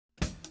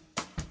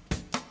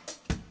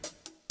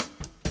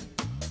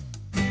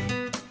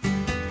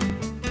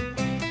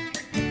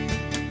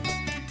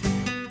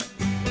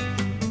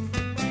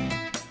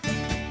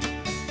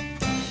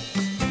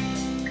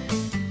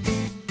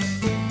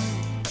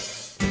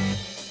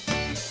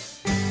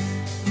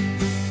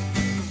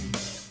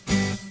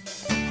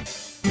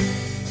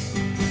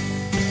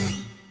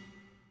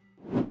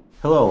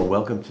Hello,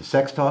 welcome to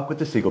Sex Talk with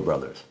the Siegel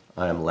Brothers.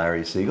 I am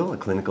Larry Siegel, a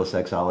clinical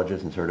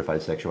sexologist and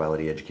certified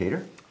sexuality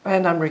educator.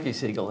 And I'm Ricky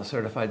Siegel, a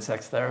certified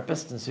sex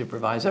therapist and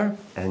supervisor.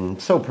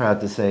 And so proud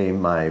to say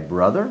my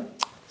brother.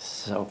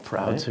 So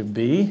proud to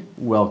be.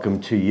 Welcome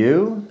to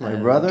you, my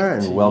brother,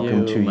 and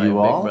welcome to my you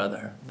all. big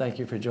brother. Thank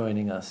you for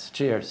joining us.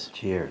 Cheers.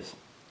 Cheers.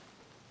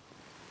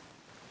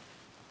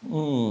 Thank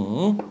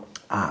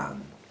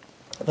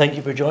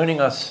you for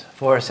joining us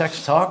for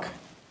Sex Talk.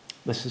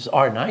 This is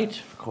our night.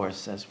 Of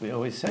course, as we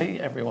always say,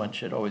 everyone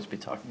should always be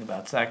talking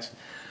about sex,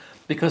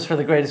 because for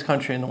the greatest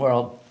country in the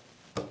world,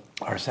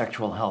 our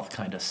sexual health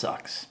kind of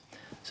sucks.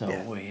 So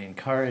we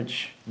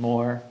encourage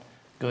more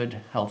good,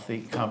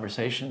 healthy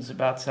conversations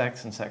about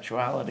sex and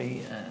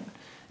sexuality and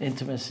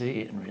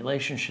intimacy and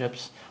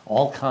relationships,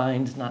 all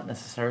kinds, not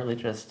necessarily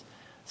just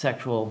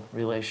sexual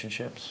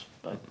relationships,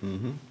 but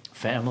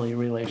family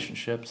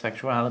relationships.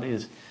 Sexuality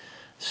is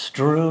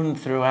strewn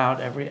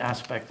throughout every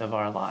aspect of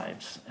our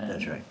lives. And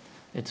that's right.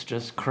 It's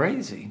just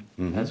crazy,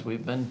 as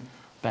we've been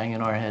banging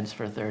our heads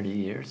for 30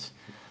 years,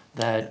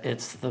 that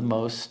it's the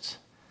most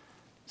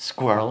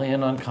squirrely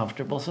and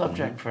uncomfortable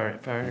subject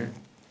for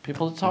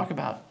people to talk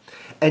about.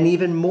 And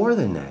even more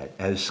than that,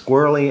 as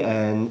squirrely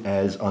and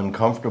as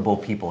uncomfortable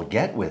people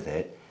get with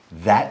it,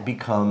 that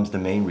becomes the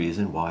main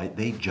reason why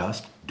they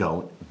just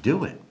don't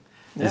do it.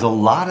 There's a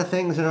lot of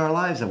things in our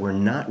lives that we're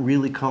not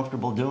really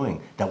comfortable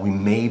doing, that we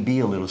may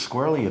be a little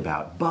squirrely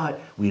about, but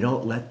we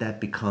don't let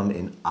that become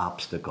an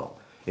obstacle.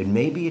 It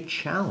may be a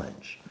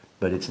challenge,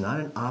 but it's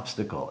not an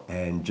obstacle.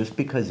 And just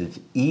because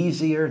it's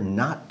easier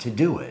not to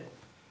do it,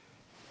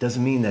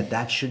 doesn't mean that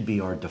that should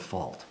be our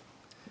default.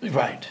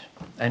 Right.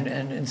 And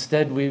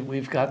instead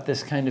we've got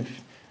this kind of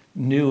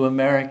new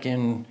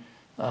American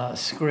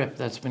script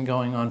that's been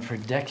going on for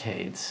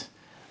decades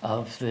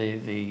of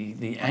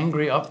the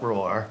angry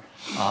uproar.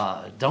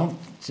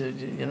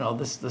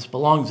 This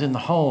belongs in the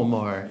home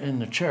or in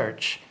the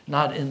church,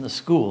 not in the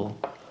school,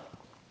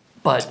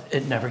 but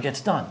it never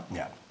gets done.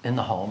 Yeah. In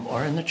the home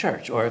or in the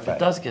church, or if it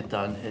does get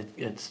done,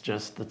 it's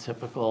just the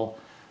typical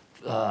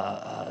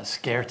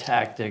scare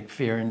tactic,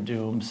 fear and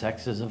doom,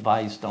 sex is a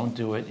vice, don't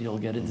do it, you'll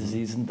get a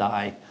disease and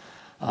die.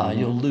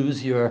 You'll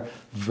lose your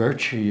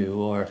virtue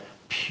or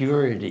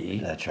purity.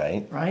 That's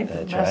right. Right?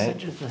 That's the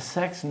messages, the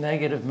sex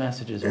negative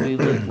messages we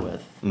live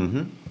with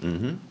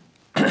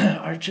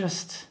are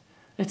just,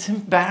 it's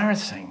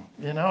embarrassing.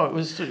 You know, it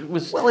was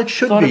Well, it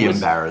should be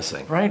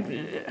embarrassing.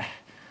 Right?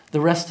 The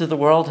rest of the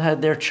world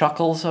had their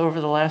chuckles over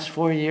the last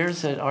 4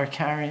 years at our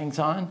carryings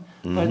on,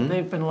 but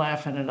they've been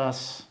laughing at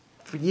us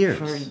for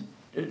years.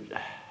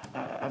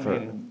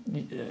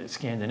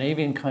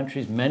 Scandinavian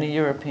countries, many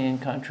European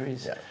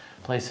countries,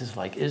 places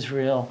like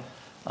Israel,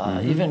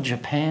 even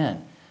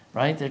Japan,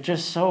 right? They're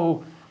just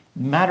so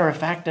matter of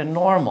fact and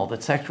normal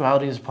that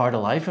sexuality is part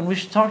of life, and we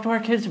should talk to our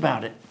kids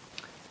about it,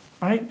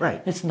 right?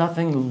 Right. It's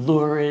nothing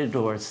lurid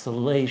or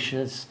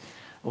salacious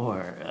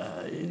or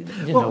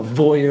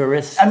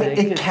voyeuristic. I mean,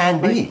 it can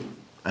be,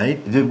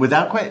 right?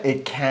 Without question,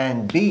 it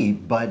can be.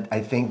 But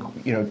I think,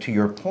 to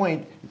your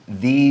point,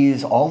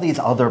 all these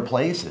other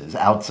places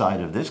outside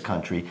of this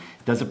country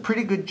does a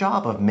pretty good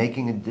job of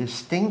making a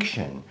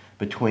distinction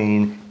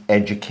between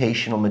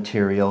educational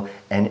material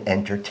and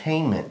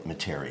entertainment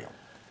material.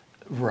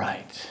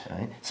 Right.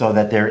 So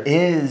that there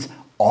is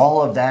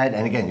all of that,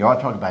 and again, you are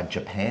talking about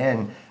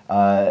Japan,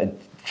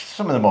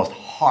 some of the most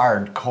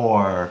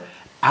hardcore,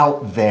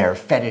 out there,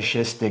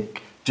 fetishistic,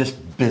 just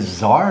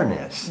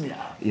bizarreness,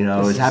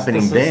 is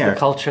happening there. This is the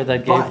culture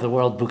that gave the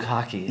world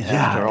bukkake,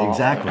 after all.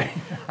 Exactly.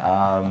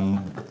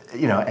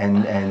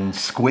 And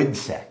squid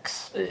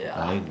sex.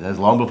 Right? That's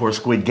long before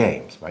Squid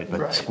Games, right?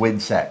 But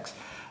squid sex.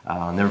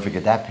 I'll never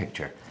forget that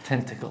picture.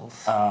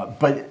 Tentacles.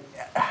 But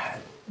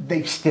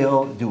they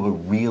still do a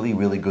really,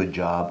 really good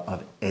job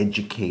of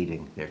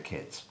educating their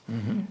kids.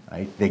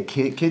 Right?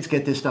 Kids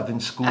get this stuff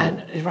in school.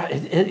 And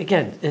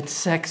again, it's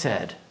sex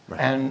ed. Right.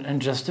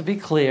 And just to be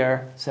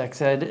clear,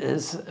 sex ed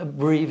is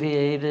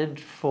abbreviated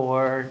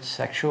for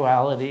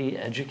sexuality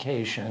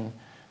education.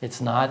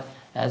 It's not,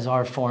 as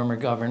our former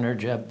governor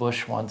Jeb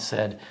Bush once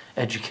said,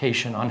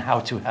 education on how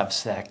to have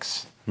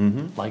sex,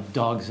 like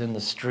dogs in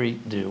the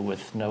street do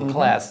with no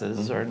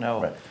classes or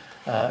no,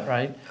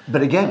 right?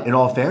 But again, in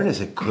all fairness,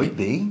 it could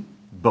be,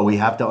 but we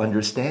have to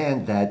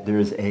understand that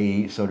there's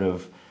a sort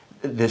of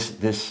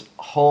this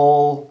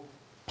whole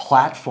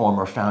platform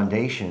or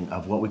foundation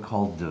of what we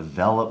call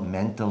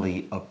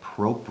developmentally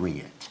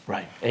appropriate.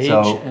 Right. Age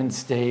and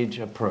stage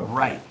appropriate.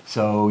 Right.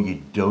 So you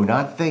do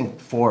not think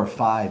 4,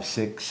 5,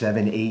 6,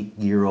 7,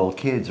 8-year-old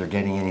kids are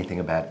getting anything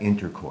about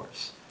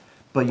intercourse.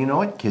 But you know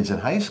what? Kids in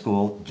high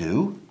school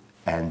do,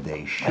 and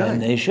they should.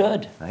 And they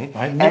should.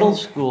 Right? Middle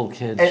school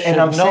kids should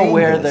know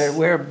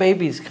where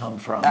babies come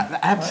from.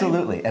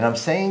 Absolutely. Right? And I'm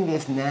saying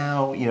this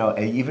now,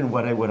 even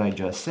what I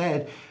just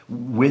said,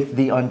 with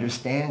the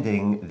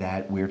understanding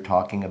that we're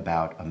talking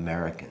about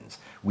Americans.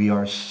 We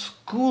are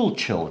school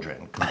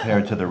children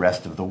compared to the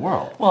rest of the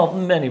world. Well,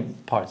 many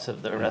parts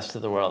of the rest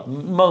of the world.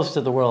 Most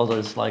of the world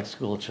is like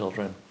school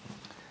children.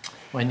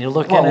 When you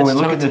look Well, at when its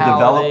we look at the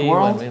totality, developed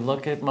world? when we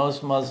look at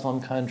most Muslim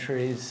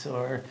countries,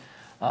 or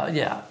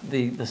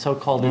the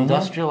so-called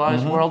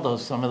industrialized world,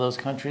 some of those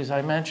countries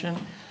I mentioned,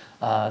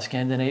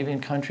 Scandinavian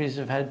countries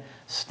have had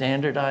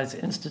standardized,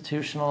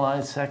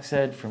 institutionalized sex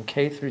ed from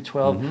K through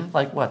 12,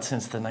 like what,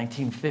 since the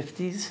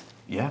 1950s?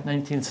 Yeah.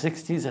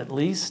 1960s at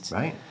least.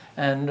 Right.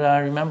 And I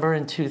remember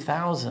in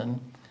 2000,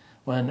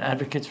 when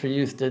Advocates for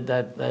Youth did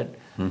that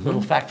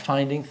little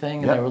fact-finding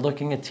thing, and they were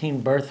looking at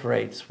teen birth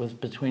rates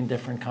between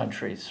different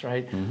countries,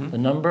 right? The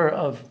number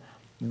of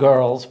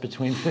girls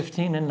between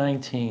 15 and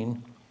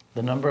 19,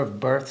 the number of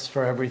births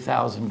for every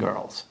 1,000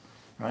 girls,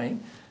 right?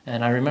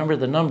 And I remember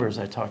the numbers,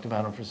 I talked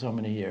about them for so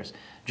many years.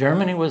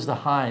 Germany was the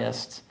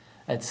highest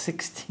at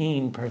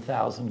 16 per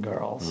 1,000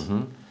 girls.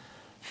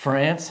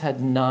 France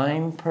had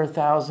 9 per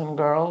 1,000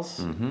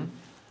 girls.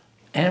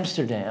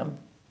 Amsterdam,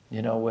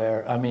 the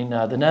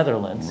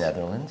Netherlands.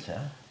 Netherlands,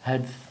 yeah.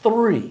 Had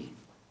 3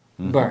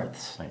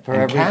 births for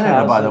and every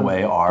Canada, by the 1,000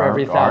 way, for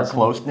every our 1,000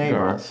 close neighbor,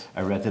 girls.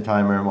 I read at the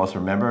time, I almost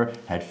remember,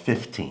 had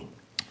 15.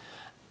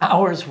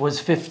 Ours was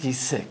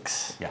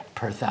 56 Yeah.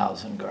 per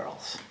 1,000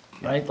 girls,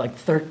 right? Like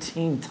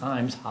 13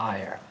 times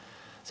higher.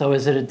 So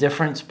is it a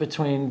difference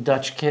between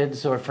Dutch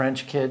kids or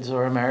French kids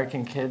or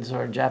American kids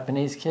or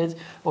Japanese kids?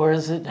 Or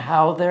is it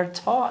how they're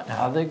taught,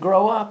 how they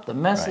grow up, the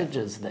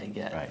messages they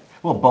get? Right.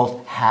 Well,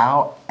 both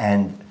how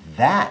and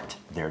that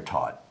they're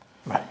taught.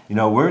 Right.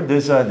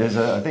 There's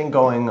a thing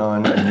going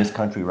on in this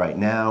country right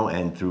now,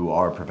 and through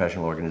our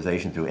professional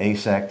organization, through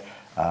ASEC,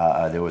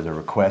 there was a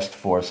request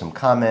for some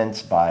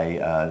comments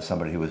by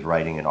somebody who was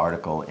writing an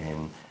article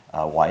in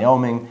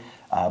Wyoming.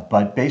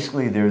 But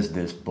basically, there's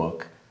this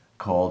book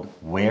called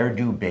Where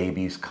Do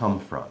Babies Come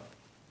From?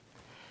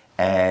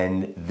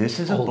 And this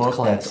is a Old book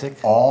classic.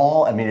 that's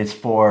it's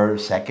for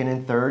second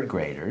and third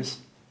graders.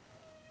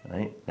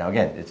 Right? Now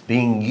again, it's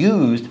being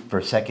used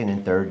for second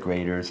and third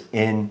graders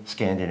in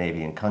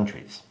Scandinavian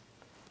countries.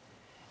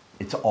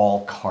 It's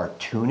all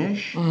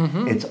cartoonish.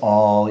 It's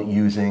all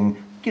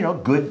using,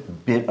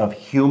 good bit of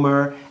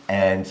humor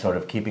and sort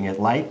of keeping it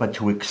light, but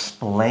to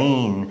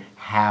explain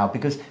how,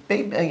 because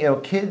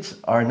kids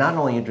are not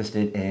only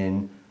interested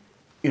in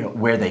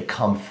where they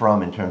come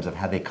from in terms of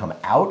how they come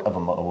out of a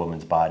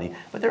woman's body,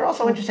 but they're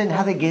also interested in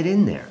how they get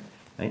in there.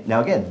 Right?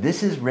 Now again,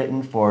 this is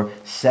written for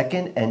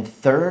second and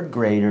third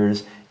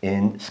graders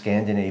in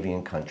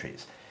Scandinavian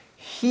countries.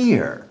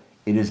 Here,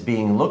 it is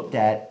being looked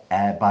at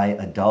by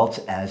adults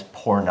as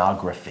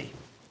pornography.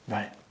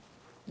 Right.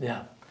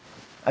 Yeah.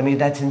 I mean,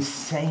 that's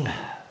insane.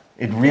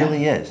 It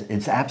really is.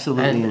 It's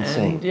absolutely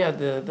insane. And yeah,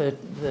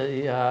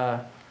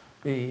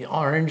 the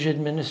Orange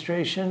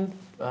administration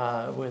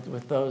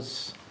with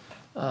those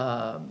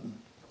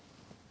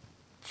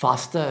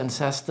FOSTA and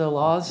SESTA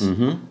laws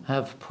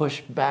have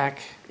pushed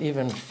back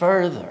even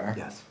further.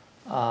 Yes.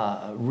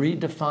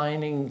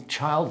 Redefining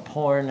child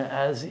porn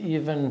as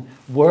even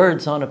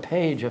words on a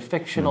page, a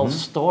fictional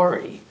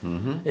story,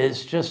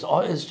 is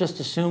just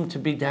assumed to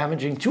be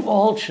damaging to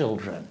all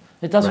children.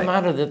 It doesn't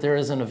matter that there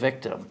isn't a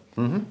victim,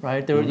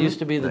 right? There used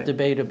to be the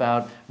debate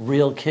about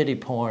real kiddie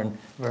porn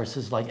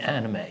versus like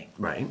anime,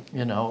 Right.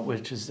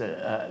 which is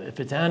if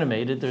it's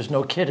animated, there's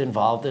no kid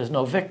involved, there's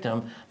no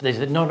victim. But they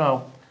said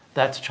no,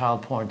 that's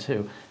child porn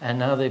too, and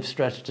now they've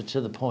stretched it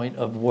to the point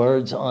of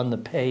words on the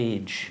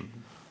page.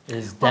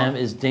 Is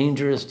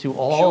dangerous to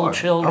all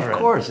children. Of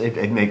course,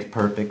 it makes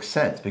perfect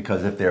sense,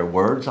 because if there are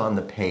words on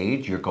the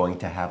page, you're going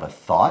to have a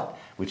thought,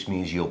 which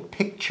means you'll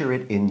picture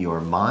it in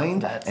your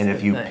mind. And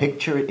if you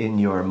picture it in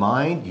your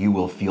mind, you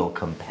will feel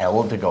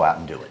compelled to go out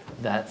and do it.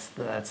 That's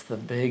the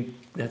big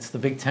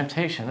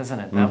temptation, isn't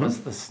it? That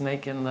was the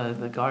snake in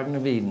the Garden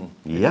of Eden.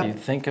 Yep. If you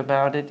think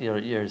about it,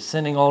 you're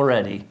sinning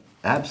already.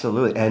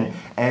 Absolutely.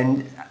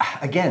 And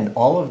again,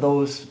 all of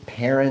those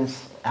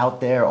parents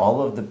out there,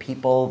 all of the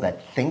people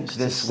that think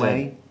this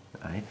way,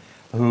 right,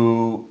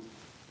 who,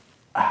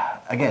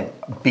 again,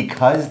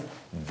 because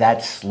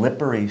that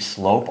slippery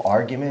slope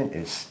argument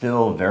is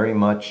still very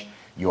much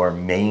your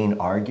main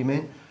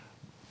argument,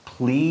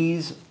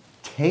 please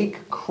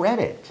take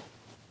credit.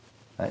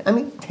 Right? I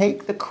mean,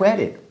 take the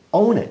credit,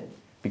 own it,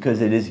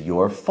 because it is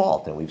your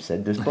fault. And we've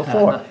said this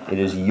before. It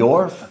is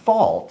your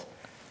fault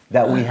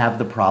that we have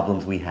the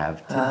problems we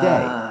have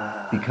today.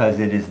 Because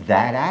it is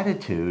that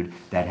attitude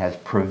that has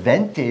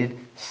prevented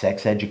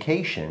sex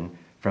education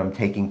from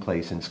taking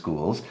place in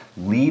schools,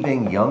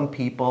 leaving young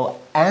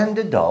people and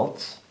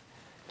adults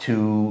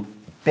to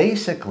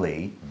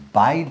basically,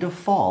 by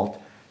default,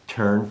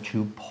 turn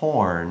to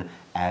porn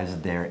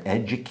as their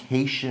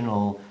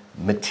educational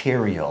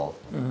material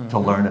to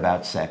learn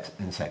about sex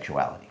and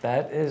sexuality.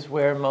 That is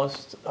where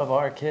most of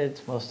our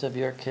kids, most of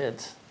your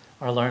kids,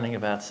 are learning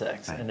about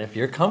sex. Right. And if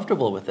you're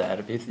comfortable with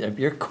that, if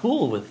you're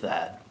cool with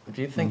that, if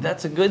you think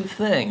that's a good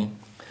thing,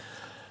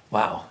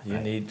 wow, you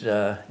need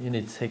to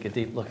take a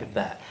deep look at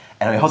that.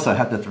 And I also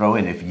have to throw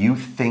in, if you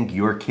think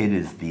your kid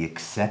is the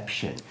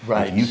exception,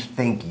 right. if you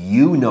think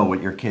you know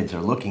what your kids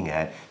are looking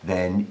at,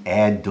 then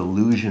add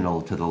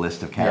delusional to the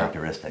list of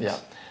characteristics. Yeah.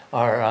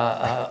 Our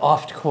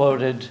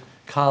oft-quoted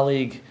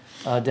colleague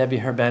Debbie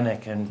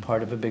Herbenek and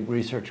part of a big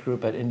research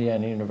group at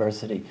Indiana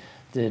University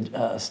did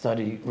a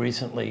study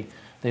recently.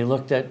 They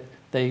looked at,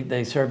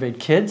 they surveyed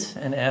kids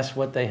and asked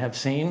what they have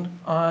seen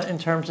in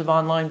terms of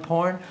online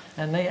porn,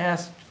 and they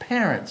asked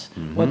parents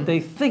what they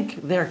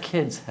think their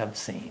kids have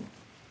seen.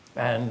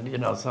 And, you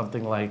know,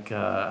 something like,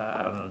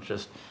 I don't know,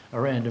 just a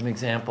random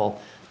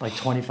example, like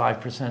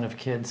 25% of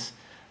kids,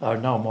 or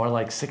no, more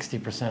like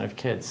 60% of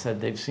kids said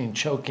they've seen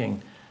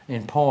choking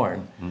in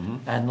porn,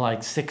 and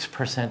like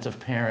 6% of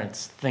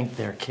parents think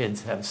their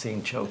kids have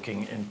seen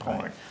choking in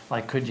porn. Right.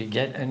 Like, could you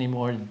get any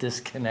more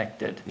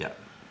disconnected? Yeah.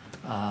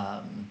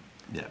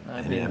 Yeah.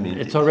 I mean,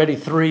 it's already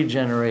 3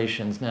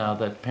 generations now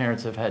that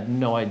parents have had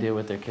no idea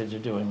what their kids are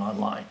doing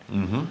online.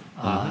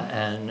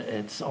 And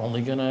it's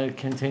only going to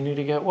continue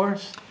to get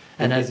worse.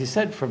 And as you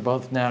said, for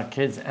both now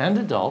kids and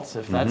adults,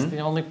 if that's the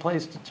only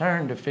place to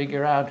turn to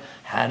figure out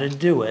how to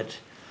do it,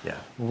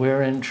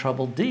 we're in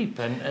trouble deep.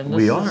 And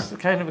this is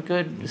kind of a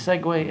good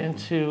segue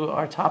into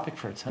our topic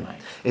for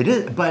tonight. It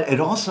is, but it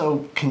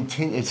also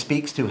it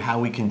speaks to how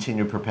we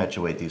continue to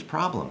perpetuate these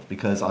problems.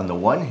 Because on the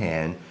one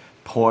hand,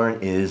 porn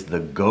is the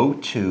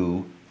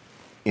go-to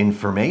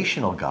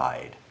informational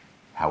guide.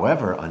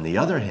 However, on the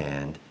other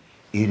hand,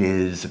 it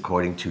is,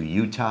 according to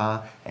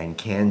Utah and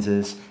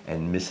Kansas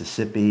and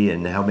Mississippi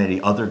and how many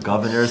other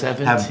governors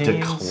have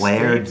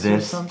declared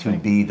this to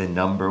be the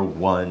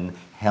 #1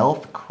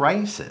 health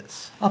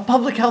crisis. A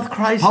public health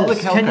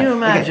crisis. Can you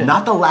imagine? Again,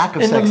 not the lack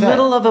of sex in the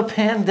middle of a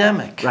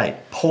pandemic.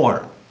 Right.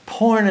 Porn.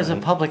 Porn is a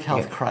public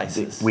health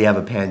crisis. We have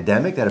a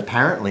pandemic that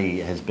apparently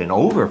has been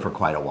over for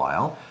quite a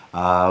while.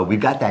 We've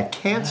got that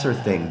cancer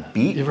thing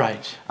beat.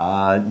 Right.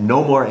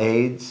 No more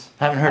AIDS.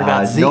 Haven't heard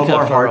about Zika no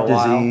more for heart a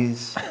while.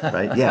 disease.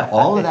 Right. Yeah.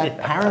 All of that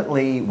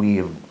apparently we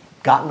have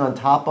gotten on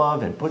top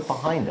of and put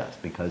behind us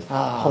because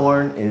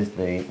porn is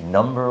the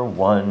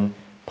 #1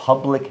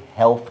 public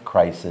health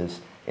crisis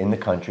in the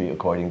country,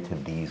 according to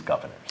these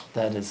governors.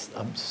 That is,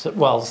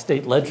 well,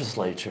 state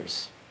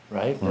legislatures,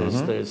 right?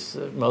 There's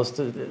most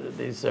of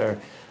these are.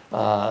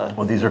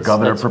 Well, these are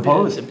governor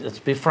proposed. Let's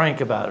be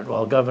frank about it.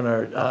 Well,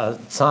 governor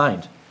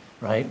signed,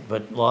 right?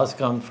 But laws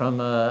come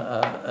from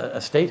a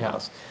state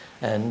house,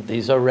 and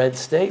these are red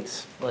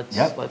states.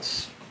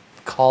 Let's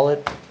call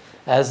it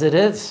as it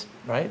is,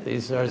 right?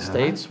 These are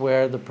states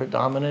where the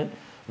predominant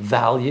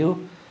value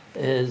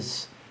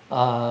is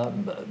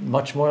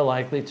much more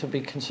likely to be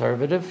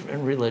conservative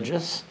and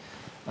religious,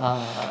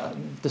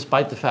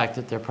 despite the fact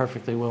that they're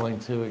perfectly willing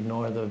to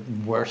ignore the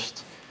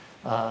worst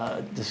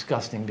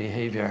disgusting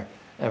behavior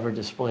ever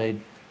displayed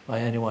by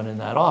anyone in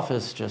that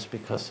office just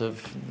because of,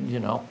 you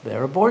know,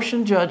 their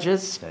abortion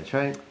judges. That's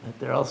right. That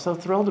they're also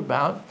thrilled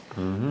about.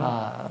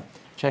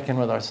 Check in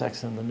with our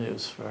Sex in the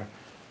News for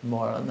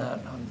more on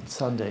that on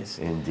Sundays.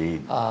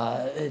 Indeed.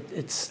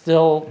 It's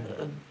still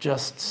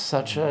just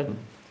such a...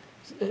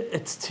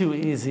 It's too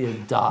easy a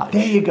dodge.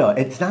 There you go.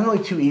 It's not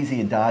only too easy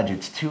a dodge,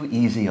 it's too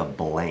easy a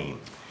blame.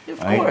 Of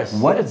course.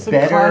 What it's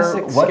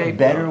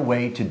better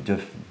way to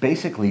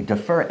basically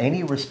defer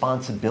any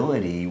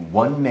responsibility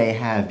one may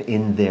have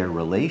in their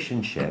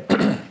relationship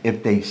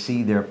if they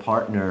see their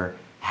partner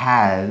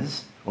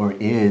has or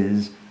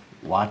is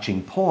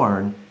watching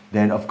porn,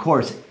 then of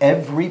course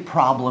every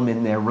problem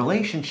in their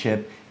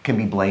relationship can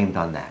be blamed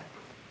on that.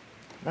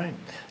 Right.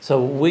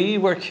 So we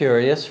were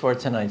curious for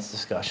tonight's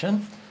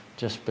discussion,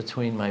 just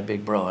between my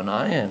big bro and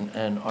I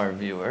and our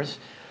viewers,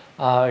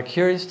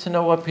 curious to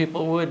know what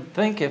people would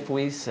think if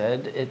we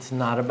said it's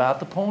not about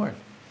the porn.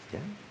 Yeah.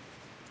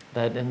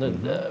 That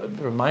in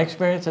from my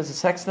experience as a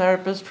sex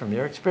therapist, from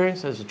your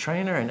experience as a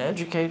trainer and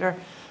educator,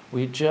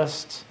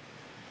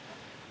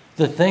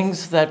 the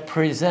things that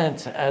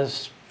present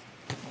as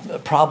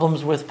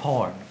problems with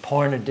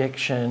porn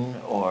addiction,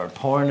 or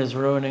porn is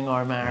ruining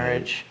our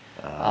marriage.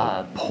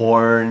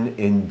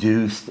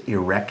 Porn-induced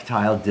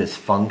erectile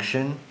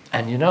dysfunction.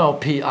 And you know,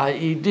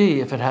 PIED,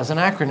 if it has an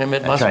acronym,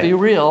 it must be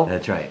real.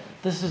 That's right.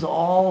 This is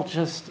all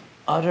just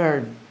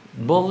utter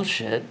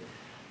bullshit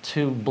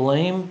to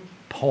blame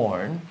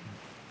porn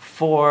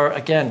for,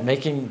 again,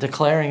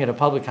 declaring it a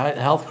public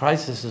health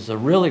crisis is a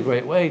really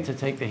great way to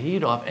take the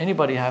heat off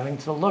anybody having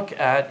to look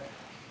at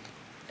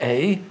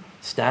A,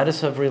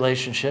 status of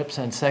relationships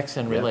and sex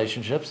in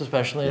relationships,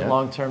 especially in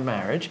long-term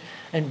marriage,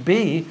 and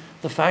B,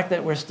 the fact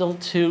that we're still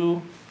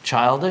too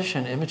childish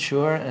and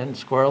immature and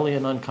squirrely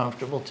and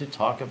uncomfortable to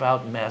talk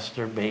about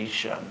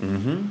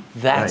masturbation.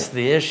 That's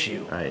the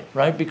issue,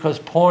 right? Because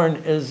porn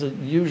is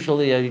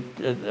usually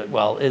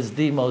is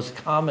the most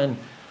common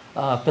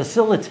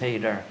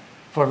facilitator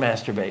for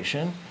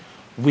masturbation.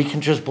 We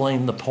can just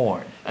blame the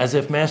porn, as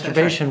if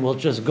masturbation will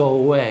just go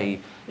away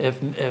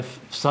if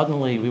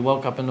suddenly we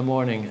woke up in the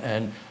morning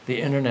and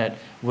the internet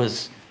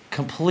was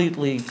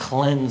completely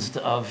cleansed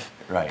of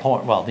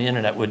porn. Well, the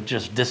internet would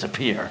just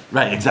disappear.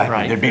 Right, exactly.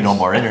 Right? There'd be no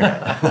more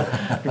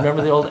internet.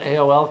 Remember the old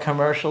AOL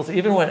commercials?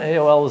 Even when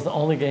AOL was the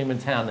only game in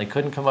town, they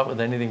couldn't come up with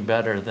anything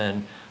better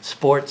than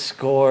sports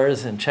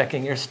scores and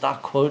checking your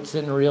stock quotes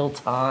in real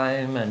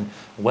time and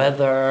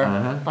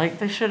weather. Like,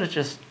 they should have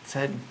just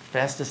said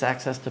fastest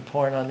access to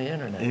porn on the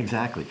internet.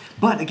 Exactly.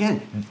 But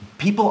again,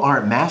 people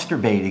aren't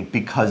masturbating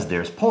because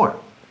there's porn.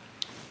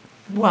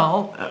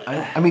 Well,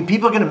 I mean,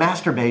 people are going to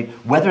masturbate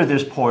whether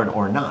there's porn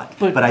or not.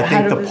 But I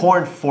think the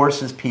porn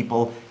forces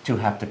people to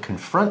have to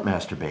confront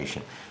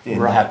masturbation,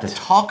 and have to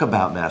talk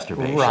about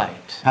masturbation,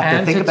 have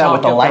to think about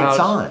what the light's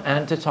on,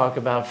 and to talk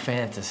about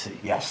fantasy.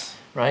 Yes.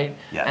 Right.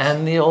 Yes.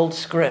 And the old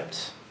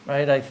scripts.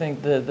 Right. I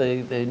think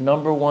the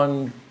number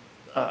one,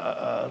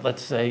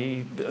 let's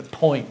say,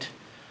 point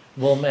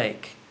we'll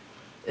make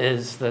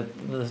is that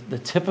the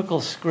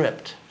typical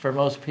script for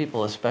most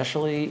people,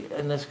 especially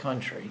in this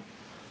country,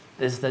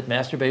 is that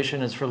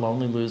masturbation is for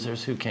lonely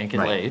losers who can't get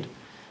laid.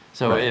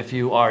 So if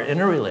you are in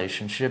a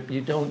relationship,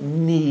 you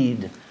don't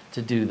need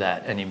to do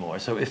that anymore.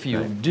 So if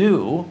you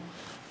do,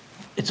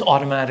 it's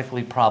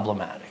automatically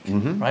problematic,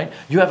 right?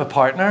 You have a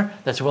partner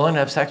that's willing to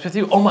have sex with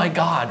you. Oh my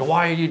God,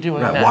 why are you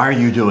doing that? Why are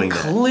you doing that?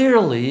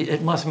 Clearly,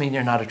 it must mean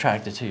you're not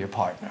attracted to your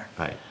partner.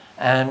 Right.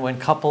 And when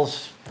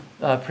couples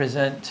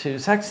present to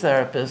sex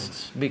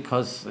therapists,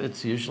 because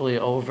it's usually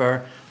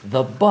over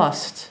the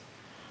bust,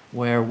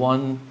 where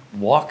one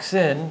walks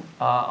in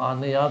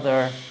on the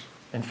other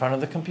in front of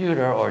the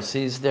computer or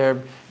sees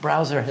their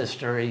browser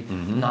history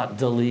not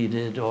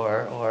deleted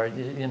or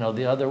you know,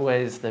 the other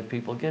ways that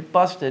people get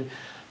busted.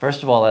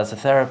 First of all, as a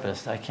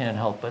therapist, I can't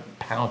help but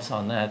pounce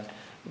on that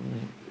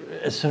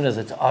as soon as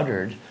it's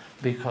uttered,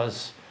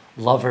 because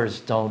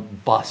lovers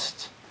don't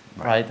bust,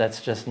 right?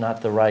 That's just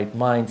not the right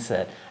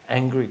mindset.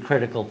 Angry,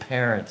 critical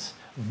parents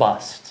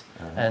bust.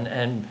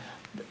 And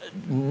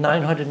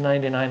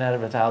 999 out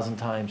of 1,000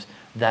 times,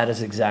 that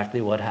is exactly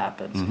what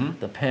happens.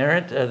 The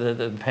parent,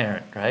 the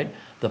parent, right?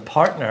 The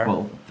partner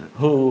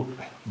who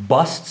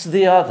busts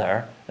the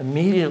other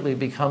immediately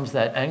becomes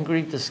that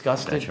angry,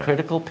 disgusted,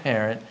 critical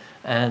parent,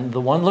 and the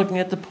one looking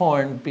at the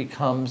porn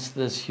becomes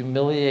this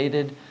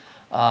humiliated,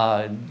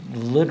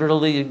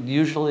 literally,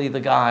 usually the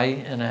guy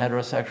in a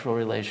heterosexual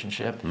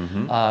relationship,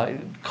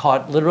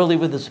 caught literally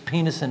with his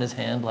penis in his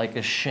hand, like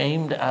a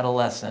shamed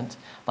adolescent,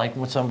 like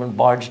when someone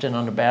barged in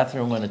on the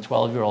bathroom when a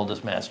 12-year-old is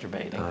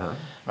masturbating,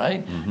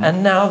 right?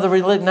 And now the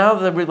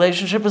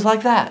relationship is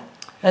like that.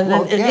 And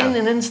then in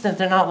an instant,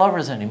 they're not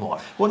lovers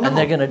anymore. And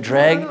they're going to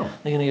they're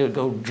going to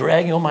go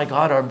dragging, oh my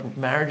God, our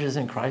marriage is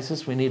in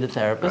crisis, we need a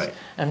therapist.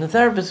 And the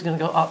therapist is going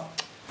to go, oh,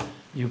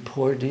 you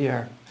poor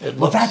dear. It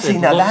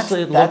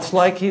looks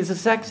like he's a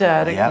sex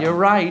addict. You're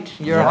right.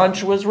 Your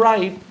hunch was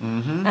right.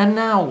 And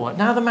now what?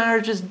 Now the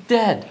marriage is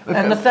dead.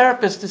 And the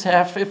therapist is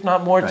half, if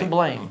not more, to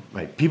blame.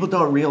 Right. People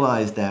don't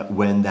realize that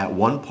when that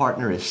one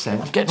partner is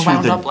sent to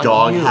the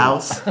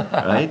doghouse,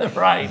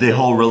 right? The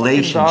whole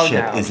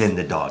relationship is in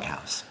the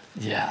doghouse.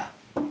 Yeah.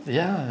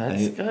 Yeah,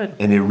 that's good.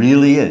 And it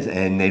really is,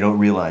 and they don't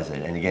realize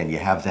it. And again, you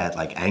have that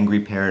like angry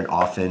parent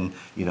often,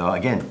 you know,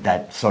 again,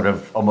 that sort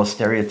of almost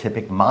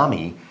stereotypic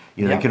mommy.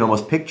 You know, you can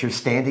almost picture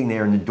standing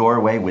there in the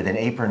doorway with an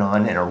apron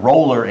on and a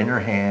roller in her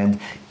hand,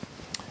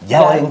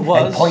 yelling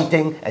and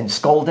pointing and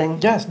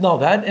scolding. Yes, no,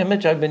 that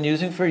image I've been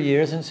using for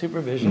years in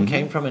supervision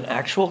came from an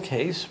actual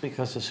case,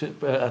 because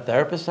a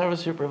therapist I was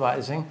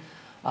supervising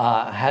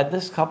had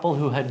this couple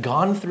who had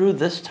gone through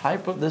this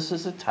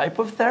is a type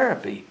of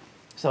therapy.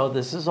 So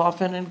this is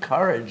often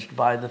encouraged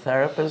by the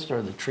therapist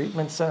or the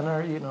treatment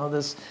center, you know,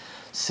 this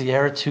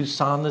Sierra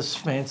Tucson, this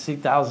fancy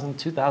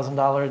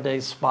 $2,000 a day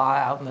spa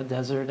out in the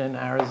desert in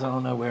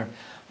Arizona, where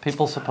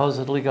people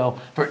supposedly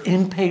go for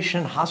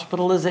inpatient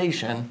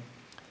hospitalization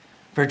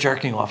for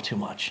jerking off too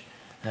much.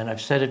 And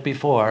I've said it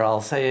before,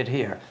 I'll say it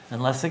here.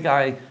 Unless a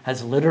guy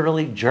has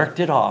literally jerked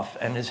it off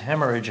and is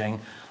hemorrhaging,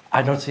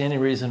 I don't see any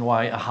reason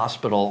why a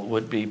hospital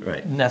would be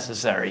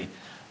necessary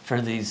for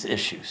these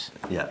issues.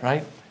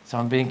 Right? So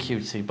I'm being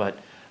cutesy, but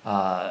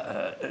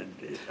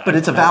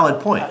it's a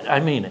valid point. I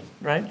mean it,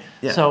 right?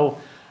 Yeah. So,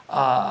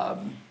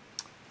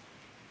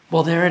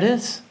 well, there it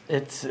is.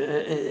 It's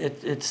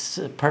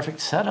a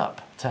perfect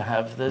setup to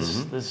have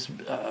this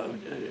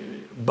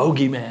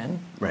bogeyman.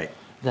 Right.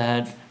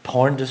 That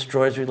porn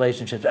destroys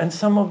relationships, and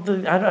some of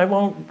I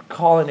won't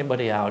call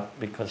anybody out,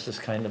 because this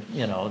kind of,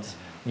 you know, it's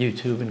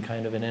YouTube and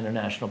kind of an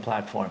international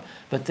platform,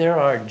 but there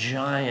are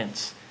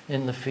giants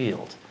in the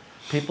field.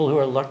 People who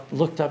are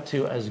looked up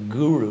to as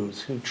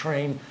gurus, who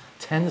train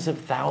tens of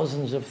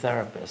thousands of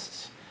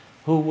therapists,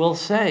 who will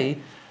say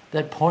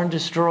that porn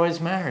destroys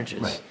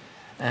marriages.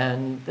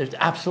 And it's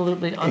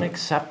absolutely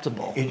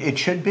unacceptable. It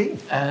should be.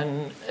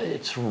 And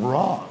it's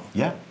wrong.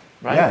 Yeah.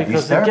 Right? Yeah,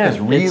 because these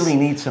therapists really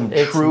need some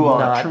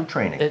true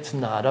training. It's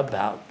not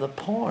about the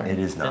porn. It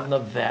is not. In the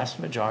vast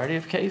majority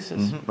of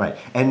cases. Right.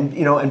 And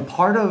you know, and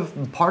part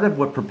of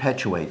what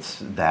perpetuates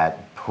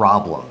that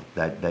problem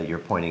that you're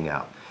pointing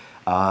out,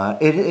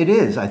 it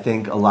is, I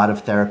think, a lot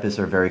of therapists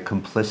are very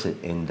complicit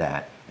in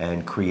that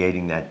and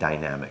creating that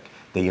dynamic.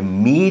 They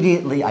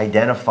immediately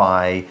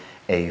identify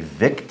a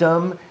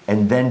victim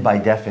and then, by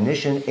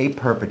definition, a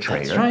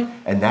perpetrator. That's right.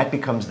 And that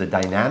becomes the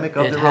dynamic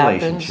of the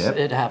relationship.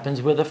 It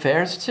happens with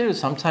affairs, too.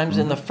 Sometimes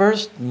in the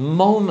first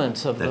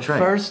moments of the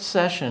first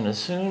session, as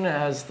soon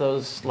as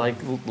those like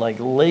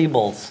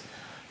labels,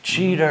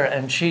 cheater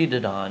and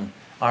cheated on,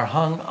 are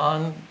hung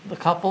on the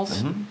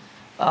couples,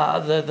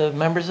 the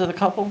members of the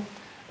couple,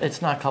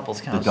 it's not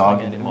couples counseling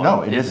dog, anymore.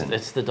 no, it isn't.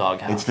 It's the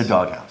doghouse. It's the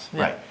doghouse,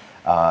 Yeah.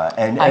 right.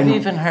 And I've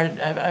even heard,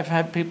 I've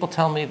had people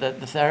tell me that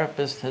the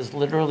therapist has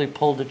literally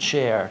pulled a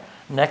chair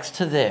next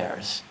to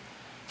theirs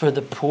for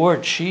the poor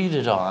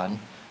cheated on,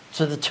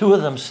 so the two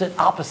of them sit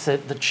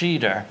opposite the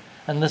cheater,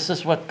 and this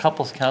is what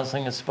couples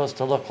counseling is supposed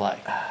to look like.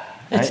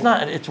 It's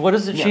not. It's what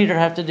does the cheater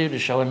have to do to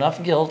show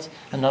enough guilt,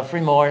 enough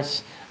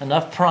remorse,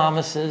 enough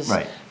promises,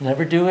 Right.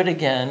 never do it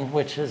again,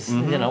 which is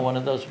you know, one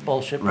of those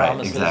bullshit right,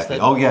 promises. exactly.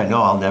 That, Oh yeah,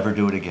 no, I'll never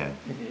do it again.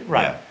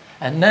 right. Yeah.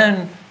 And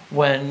then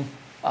when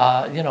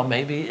you know,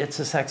 maybe it's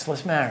a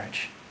sexless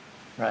marriage,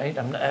 right?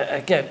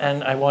 Again,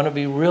 and I want to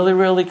be really,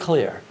 really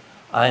clear.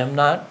 I am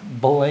not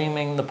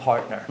blaming the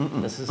partner.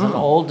 This is an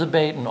old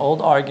debate, an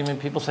old argument.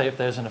 People say if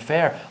there's an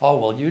affair, oh,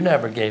 well, you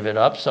never gave it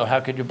up, so how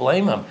could you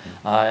blame him?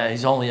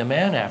 He's only a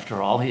man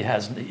after all. He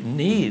has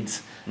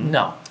needs.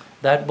 No,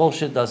 that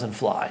bullshit doesn't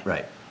fly.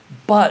 Right.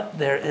 But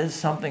there is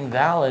something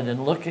valid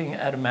in looking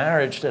at a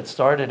marriage that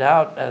started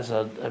out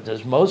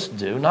as most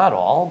do, not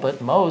all, but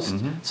most,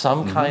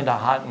 some kind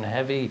of hot and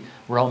heavy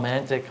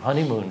romantic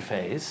honeymoon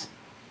phase.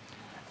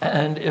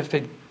 And if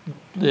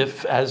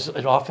as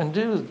it often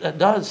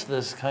does,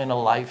 this kind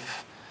of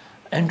life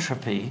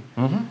entropy,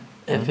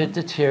 if it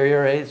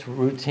deteriorates,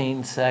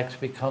 routine sex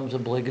becomes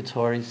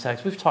obligatory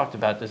sex. We've talked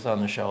about this on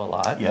the show a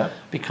lot. Yeah.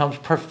 Becomes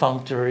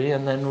perfunctory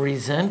and then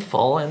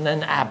resentful and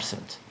then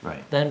absent.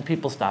 Right. Then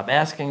people stop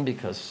asking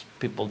because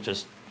people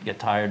just get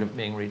tired of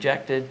being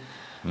rejected.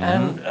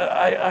 And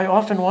I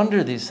often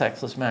wonder these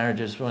sexless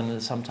marriages when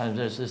sometimes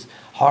there's this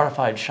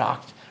horrified,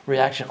 shocked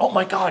reaction. Oh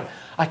my God,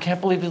 I can't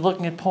believe he's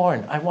looking at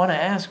porn. I want to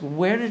ask,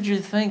 where did you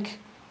think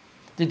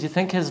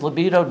his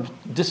libido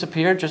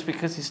disappeared just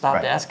because he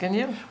stopped asking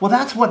you? Well,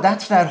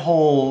 that's that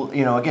whole,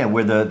 you know, again,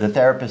 where the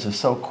therapist is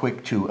so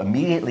quick to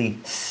immediately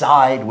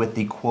side with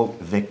the, quote,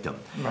 victim.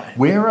 Right.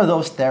 Where are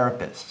those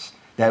therapists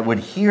that would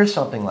hear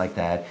something like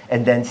that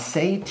and then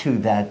say to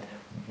that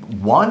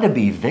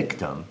wannabe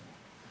victim,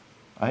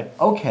 right,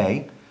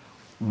 okay,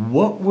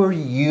 what were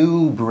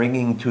you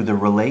bringing to the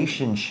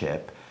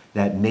relationship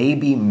that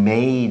maybe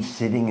made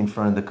sitting in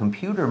front of the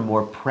computer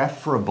more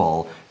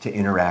preferable to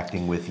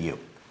interacting with you?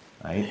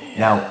 Right? Yeah,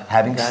 now,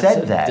 having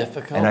said that,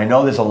 and I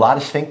know there's a lot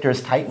of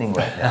sphincters tightening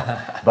right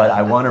now, but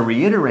I want to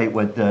reiterate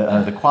what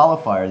the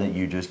qualifier that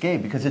you just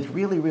gave, because it's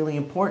really, really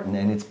important,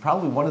 and it's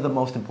probably one of the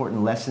most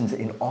important lessons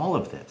in all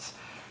of this,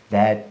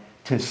 that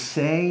to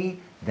say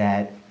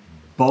that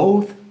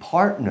both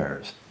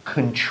partners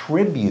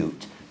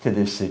contribute to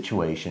this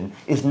situation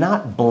is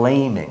not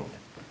blaming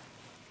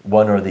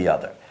one or the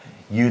other.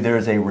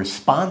 There's a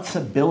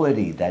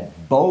responsibility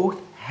that both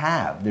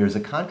have. There's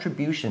a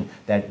contribution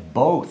that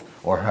both,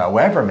 or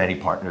however many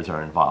partners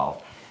are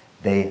involved,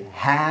 they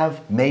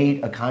have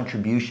made a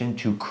contribution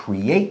to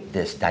create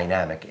this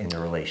dynamic in the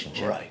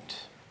relationship.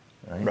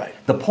 Right.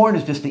 The porn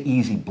is just the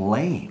easy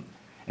blame.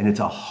 And it's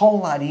a whole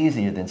lot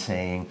easier than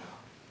saying,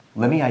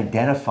 let me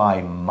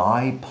identify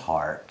my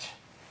part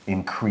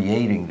in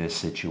creating this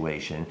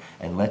situation,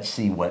 and let's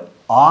see what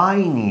I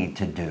need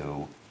to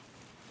do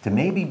to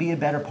maybe be a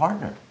better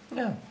partner.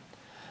 Yeah.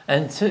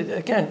 And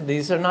again,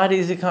 these are not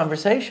easy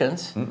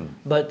conversations,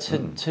 but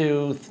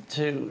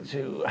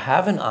to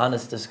have an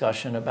honest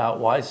discussion about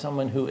why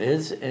someone who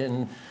is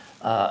in,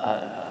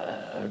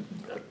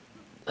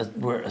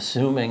 we're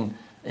assuming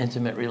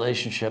intimate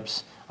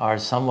relationships are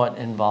somewhat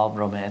involved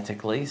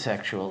romantically,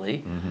 sexually,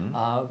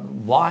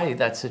 why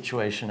that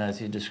situation,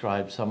 as you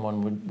described,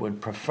 someone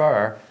would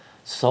prefer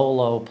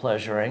solo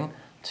pleasuring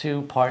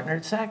to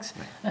partnered sex.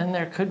 And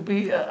there could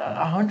be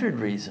 100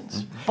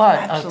 reasons. But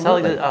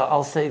Absolutely.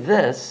 I'll say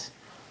this,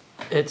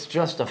 it's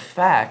just a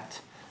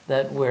fact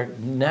that we're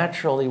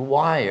naturally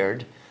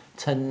wired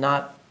to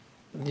not,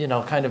 you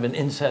know, kind of an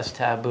incest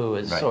taboo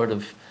is sort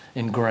of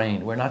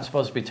ingrained. We're not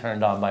supposed to be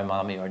turned on by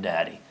mommy or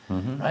daddy,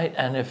 right?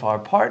 And if our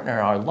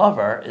partner, our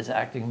lover, is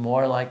acting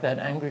more like that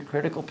angry,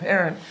 critical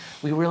parent,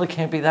 we really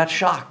can't be that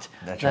shocked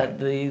that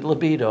the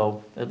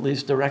libido, at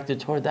least directed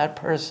toward that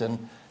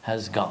person,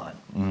 has gone.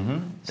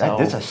 So,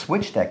 there's a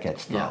switch that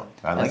gets thrown.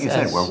 Yeah. Like you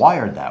said, we're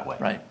wired that way.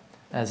 Right.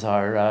 As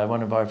our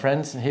one of our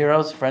friends and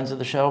heroes, friends of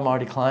the show,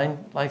 Marty Klein,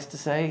 likes to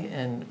say,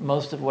 in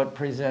most of what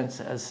presents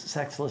as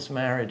sexless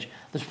marriage,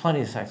 there's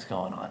plenty of sex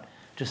going on,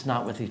 just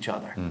not with each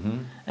other.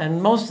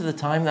 And most of the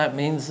time that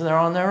means they're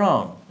on their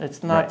own.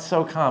 It's not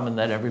so common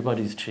that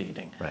everybody's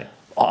cheating.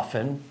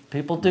 Often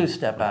people do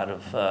step out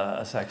of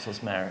a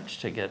sexless marriage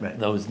to get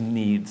those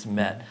needs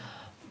met.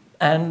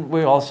 And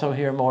we also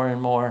hear more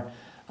and more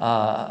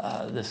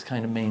this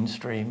kind of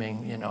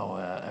mainstreaming, you know,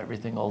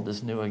 everything old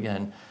is new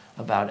again,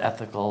 about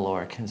ethical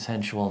or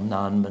consensual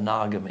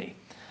non-monogamy.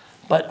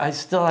 But I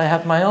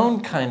have my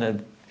own kind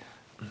of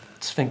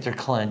sphincter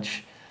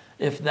clench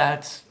if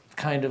that's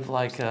kind of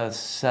like a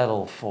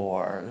settle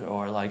for,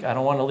 or like, I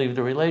don't want to leave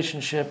the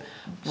relationship,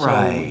 so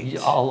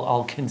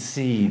I'll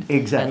concede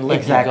and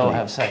let you go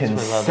have sex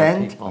with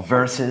other people. Consent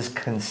versus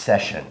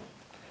concession.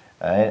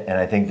 Right? And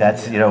I think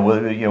that's,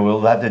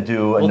 we'll have to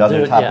do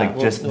another topic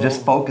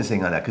just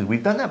focusing on that, because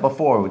we've done that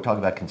before. We talk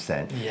about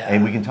consent,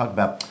 and we can talk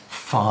about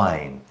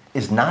fine,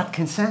 is not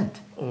consent.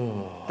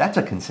 That's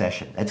a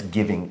concession. That's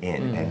giving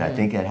in. And I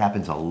think it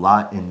happens a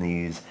lot in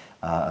these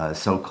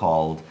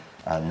so-called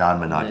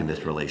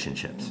non-monogamous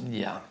relationships.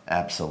 Yeah.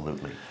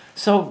 Absolutely.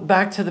 So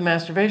back to the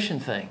masturbation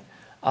thing.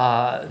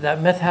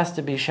 That myth has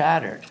to be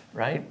shattered,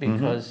 right?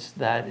 Because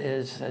that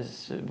is,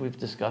 as we've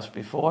discussed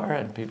before,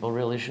 and people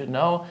really should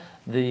know,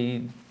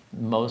 the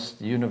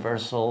most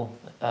universal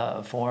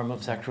form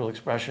of sexual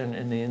expression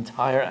in the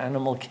entire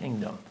animal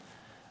kingdom,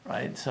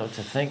 right? So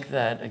to think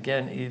that,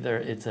 again, either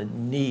it's a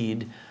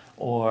need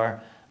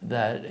or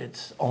that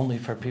it's only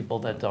for people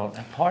that don't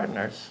have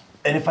partners.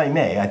 And if I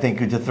may, I think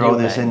to throw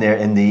this in there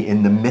in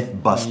the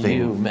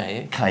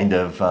myth-busting kind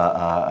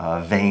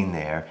of vein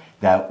there,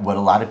 that what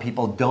a lot of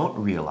people don't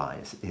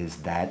realize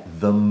is that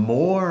the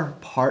more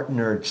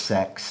partnered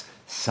sex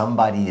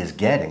somebody is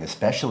getting,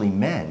 especially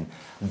men,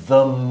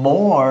 the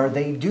more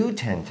they do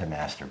tend to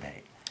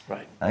masturbate.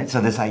 Right? So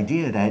this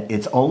idea that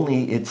it's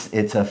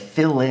a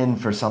fill-in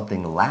for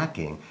something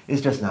lacking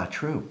is just not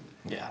true.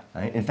 Yeah.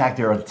 Right? In fact,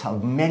 there are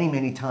many,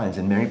 many times,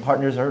 and many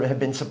partners have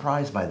been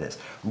surprised by this,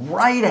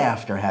 right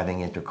after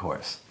having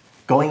intercourse,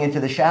 going into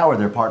the shower,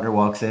 their partner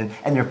walks in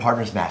and their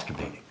partner's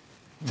masturbating.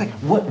 It's like,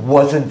 what,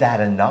 wasn't that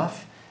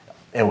enough?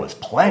 It was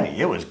plenty.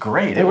 It was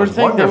great. It was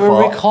wonderful.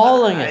 They were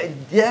recalling it.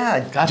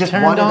 Yeah, just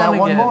wanted that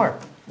one more.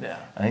 Yeah.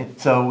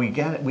 Right? So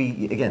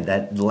again,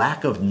 that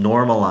lack of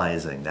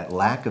normalizing, that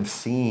lack of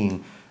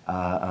seeing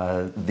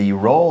the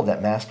role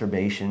that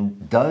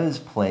masturbation does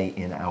play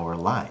in our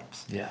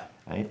lives. Yeah.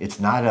 Right? It's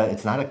not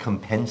a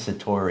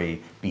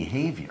compensatory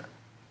behavior.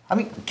 I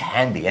mean, it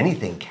can be.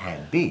 Anything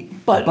can be.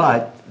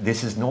 But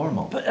this is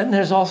normal. And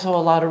there's also a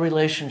lot of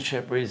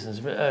relationship reasons.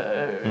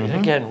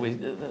 Again,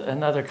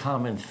 another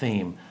common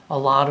theme. A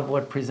lot of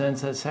what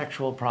presents as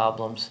sexual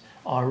problems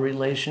are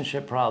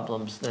relationship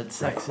problems that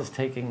sex is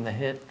taking the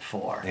hit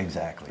for.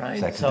 Exactly. Right?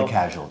 Sex is the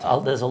casualty.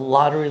 There's a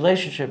lot of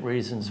relationship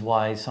reasons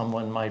why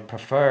someone might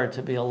prefer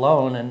to be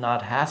alone and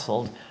not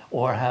hassled,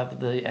 or have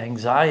the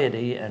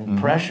anxiety and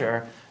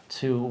pressure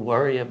to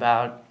worry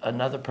about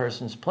another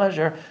person's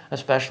pleasure,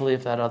 especially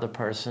if that other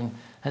person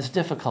has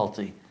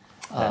difficulty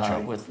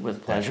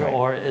with pleasure,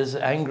 or is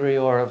angry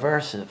or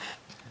aversive.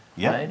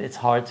 Yep. Right? It's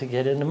hard to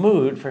get in the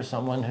mood for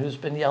someone who's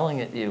been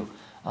yelling at you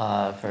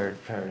for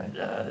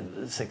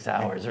 6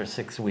 hours or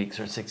 6 weeks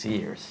or 6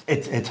 years.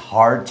 It's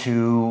hard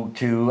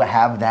to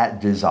have that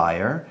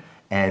desire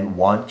and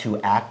want to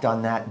act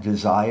on that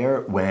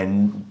desire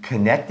when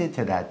connected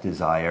to that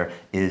desire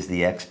is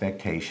the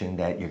expectation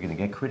that you're going to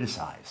get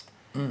criticized.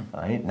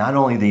 Right? Not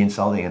only the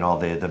insulting and all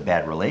the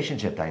bad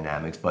relationship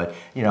dynamics, but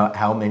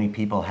how many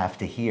people have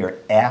to hear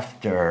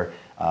after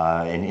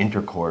an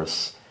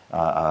intercourse,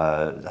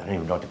 I don't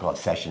even know what to call it,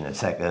 session,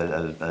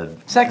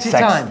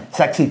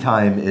 sexy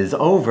time is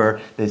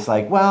over. It's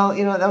like, well,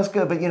 that was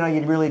good, but you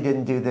really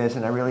didn't do this,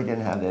 and I really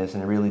didn't have this,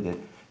 and I really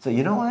did. So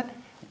you know what?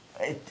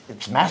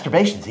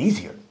 Masturbation's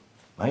easier.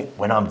 Right?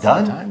 When I'm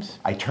done, sometimes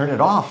I turn it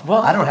off.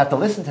 Well, I don't have to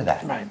listen to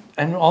that. Right.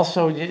 And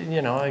also,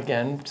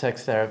 again,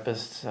 sex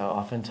therapists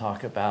often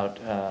talk about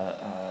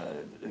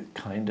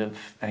kind of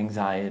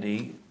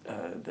anxiety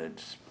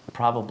that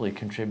probably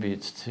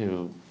contributes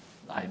to,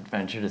 I'd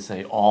venture to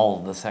say, all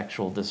the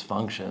sexual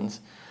dysfunctions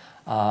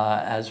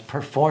as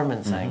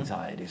performance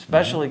anxiety,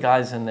 especially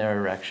guys in their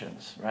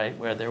erections, right?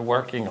 Where they're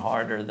working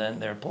harder than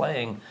they're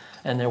playing.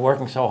 And they're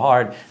working so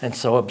hard and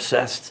so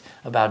obsessed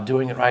about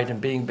doing it right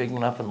and being big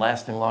enough and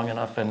lasting long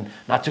enough and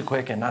not too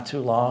quick and not too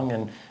long,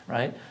 and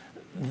right,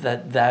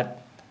 that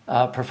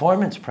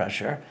performance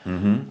pressure.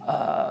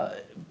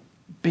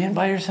 Being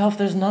by yourself,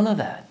 there's none of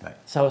that. Right.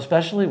 So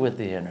especially with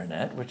the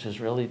internet, which is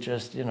really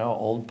just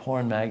old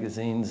porn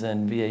magazines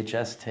and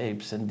VHS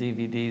tapes and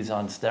DVDs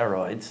on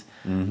steroids,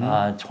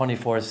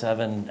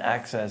 24/7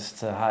 access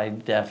to high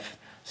def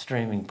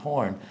streaming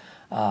porn.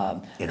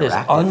 There's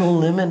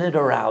unlimited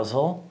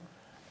arousal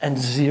and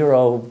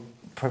zero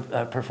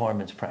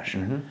performance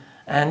pressure.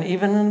 And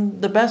even in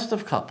the best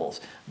of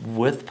couples,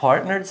 with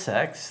partnered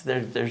sex,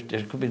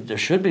 there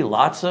should be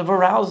lots of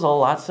arousal,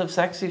 lots of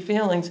sexy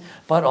feelings,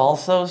 but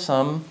also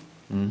some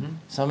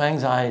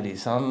anxiety,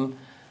 some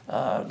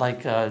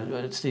like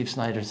Steve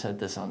Snyder said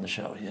this on the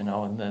show,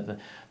 in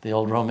the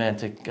old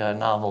romantic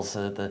novels,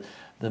 the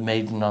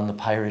maiden on the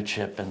pirate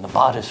ship and the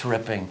bodice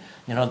ripping.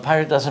 The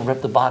pirate doesn't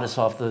rip the bodice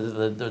off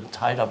the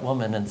tied up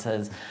woman and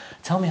says,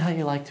 "Tell me how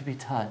you like to be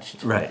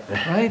touched." Right.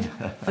 Right?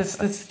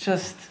 That's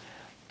just,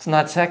 it's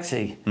not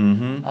sexy.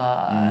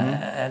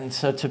 And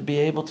so to be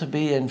able to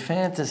be in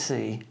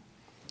fantasy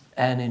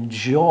and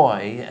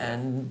enjoy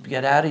and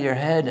get out of your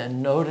head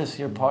and notice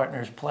your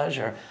partner's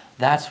pleasure,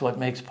 that's what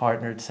makes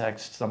partnered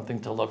sex something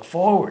to look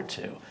forward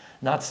to.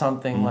 Not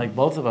something like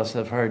both of us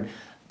have heard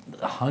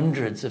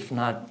hundreds, if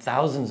not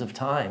thousands of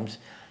times,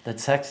 that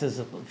sex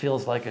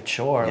feels like a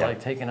chore, like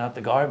taking out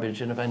the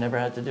garbage, and if I never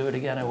had to do it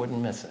again, I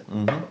wouldn't miss it.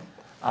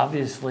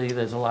 Obviously,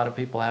 there's a lot of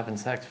people having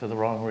sex for the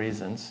wrong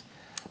reasons,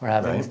 or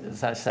having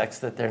sex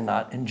that they're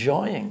not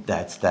enjoying.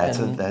 That's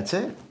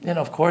it.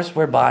 Of course,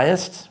 we're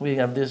biased. We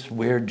have these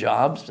weird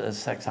jobs as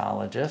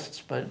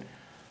sexologists, but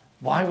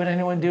why would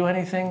anyone do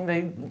anything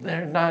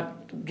they're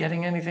not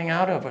getting anything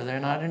out of or they're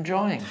not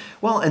enjoying?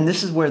 Well, and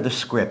this is where the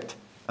script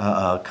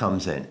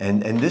comes in.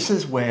 And this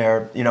is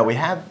where, we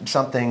have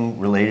something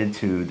related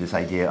to this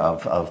idea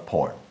of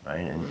porn,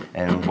 right?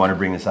 And want to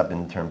bring this up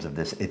in terms of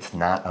this. It's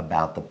not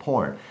about the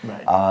porn.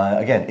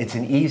 Right. Again, it's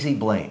an easy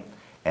blame.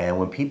 And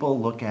when people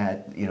look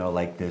at,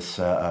 like this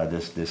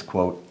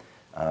quote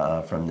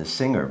from this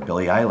singer,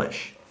 Billie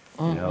Eilish,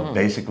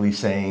 basically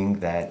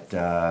saying that,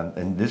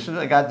 and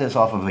I got this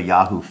off of a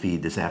Yahoo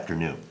feed this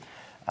afternoon.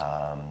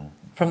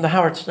 From the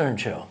Howard Stern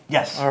show.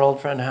 Yes. Our old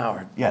friend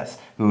Howard. Yes,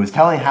 who was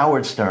telling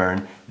Howard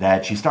Stern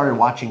that she started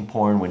watching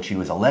porn when she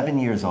was 11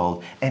 years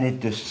old, and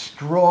it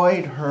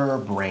destroyed her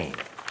brain.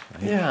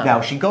 Right? Yeah.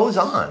 Now, she goes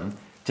on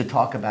to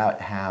talk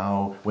about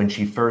how when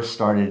she first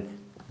started,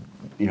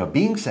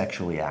 being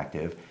sexually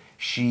active,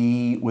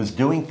 she was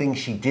doing things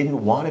she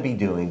didn't want to be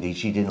doing, that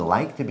she didn't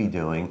like to be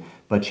doing,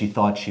 but she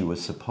thought she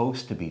was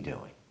supposed to be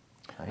doing.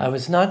 I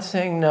was not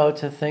saying no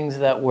to things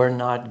that were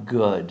not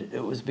good.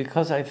 It was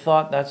because I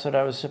thought that's what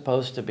I was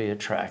supposed to be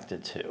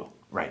attracted to.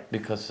 Right.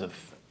 Because of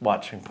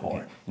watching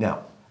porn. Okay.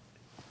 Now,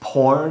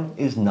 porn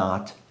is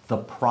not the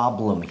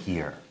problem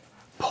here.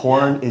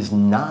 Porn is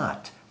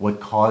not what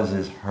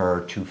causes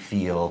her to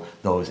feel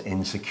those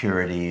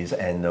insecurities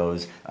and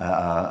those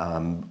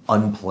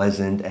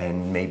unpleasant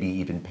and maybe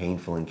even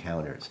painful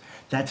encounters.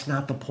 That's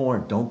not the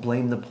porn. Don't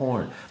blame the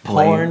porn.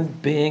 Porn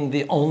being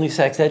the only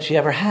sex that she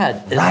ever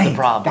had is the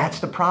problem. That's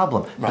the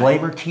problem. Right. Blame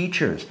her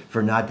teachers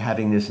for not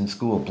having this in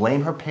school.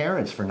 Blame her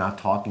parents for not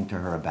talking to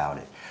her about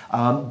it.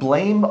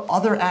 Blame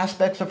other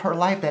aspects of her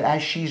life that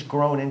as she's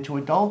grown into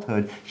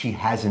adulthood, she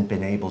hasn't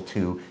been able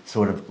to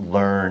sort of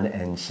learn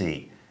and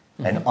see.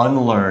 And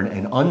unlearn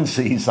and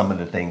unsee some of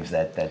the things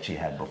that she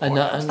had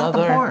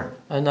before.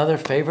 Another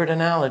favorite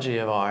analogy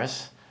of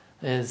ours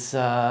is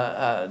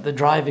the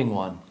driving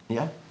one.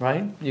 Yeah.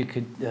 Right? You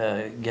could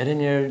get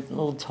in your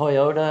little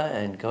Toyota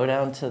and go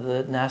down to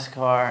the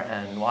NASCAR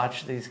and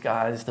watch these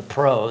guys, the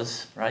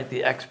pros, right?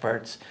 The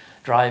experts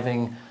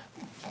driving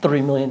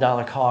 $3 million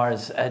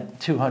cars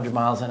at 200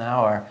 miles an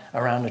hour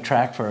around the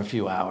track for a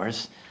few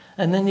hours.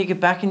 And then you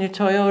get back in your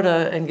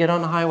Toyota and get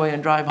on the highway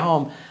and drive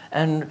home.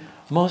 And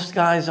most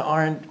guys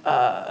aren't,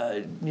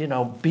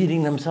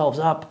 beating themselves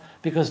up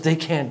because they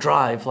can't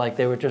drive like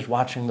they were just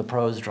watching the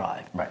pros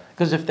drive. Right.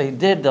 Because if they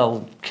did,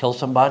 they'll kill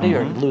somebody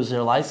or lose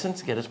their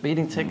license, get a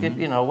speeding ticket,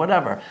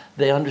 whatever.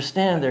 They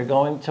understand they're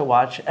going to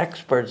watch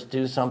experts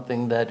do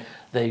something that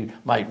they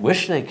might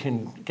wish they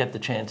can get the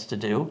chance to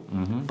do,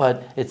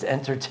 but it's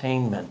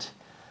entertainment.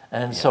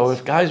 And so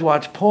if guys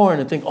watch porn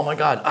and think, oh my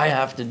God, I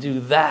have to do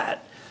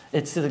that,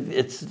 it's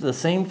the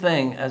same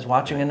thing as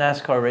watching a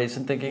NASCAR race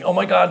and thinking, oh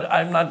my God,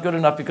 I'm not good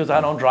enough because I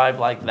don't drive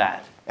like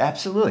that.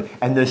 Absolutely.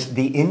 And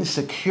the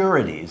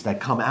insecurities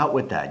that come out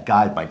with that.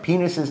 God, my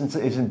penis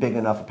isn't big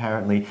enough,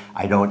 apparently.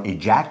 I don't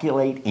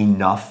ejaculate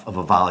enough of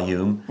a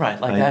volume.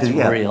 Right, like that's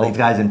real. Like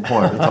guys in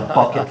porn, it's a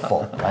bucket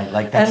full, right?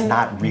 Like that's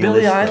not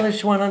realistic. Billie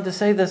Eilish went on to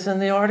say this in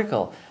the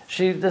article.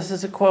 This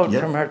is a quote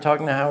from her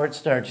talking to Howard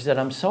Stern. She said,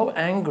 I'm so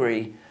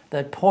angry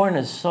that porn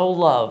is so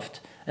loved,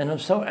 and I'm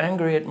so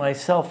angry at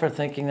myself for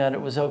thinking that it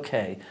was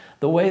okay.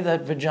 The way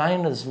that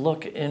vaginas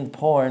look in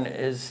porn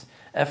is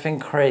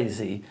effing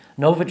crazy.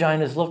 No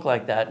vaginas look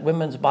like that.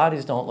 Women's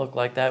bodies don't look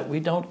like that. We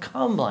don't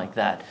come like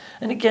that.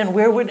 And again,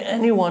 where would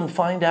anyone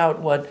find out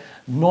what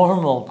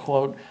normal,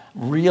 quote,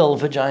 real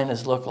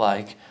vaginas look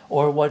like,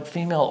 or what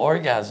female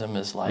orgasm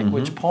is like,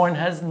 which porn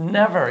has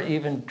never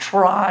even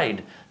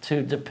tried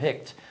to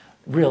depict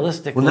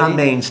realistically. Well, not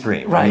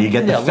mainstream. Right. You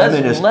get the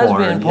feminist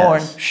lesbian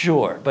porn, yes.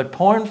 Sure. But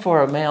porn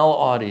for a male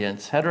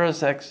audience,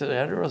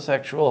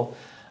 heterosexual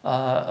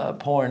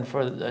porn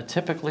for a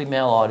typically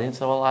male audience,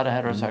 though a lot of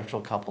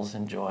heterosexual couples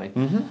enjoy.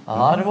 A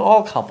lot of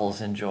all couples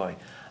enjoy.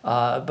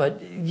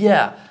 But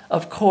yeah,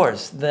 of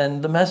course,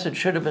 then the message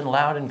should have been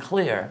loud and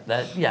clear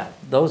that, yeah,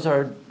 those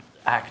are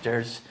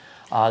actors.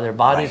 Their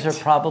bodies are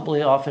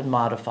probably often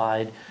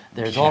modified.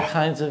 There's all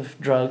kinds of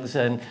drugs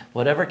and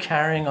whatever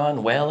carrying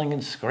on, wailing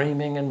and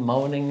screaming and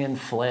moaning and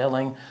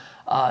flailing.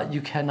 You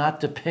cannot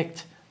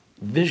depict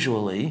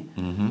visually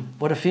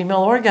what a female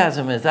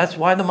orgasm is. That's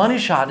why the money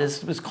shot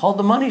was called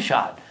the money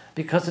shot,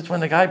 because it's when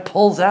the guy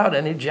pulls out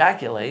and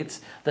ejaculates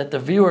that the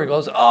viewer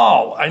goes,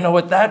 oh, I know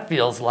what that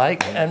feels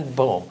like, and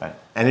boom. Right.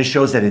 And it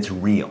shows that it's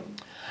real.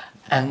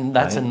 And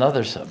that's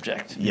another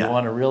subject. Yeah. You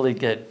want to really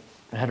get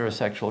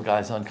heterosexual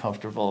guys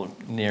uncomfortable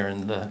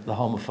nearing the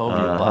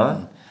homophobia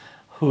button.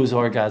 Whose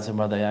orgasm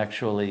are they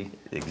actually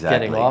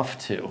getting off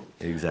to?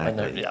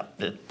 Exactly.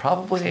 It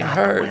probably ain't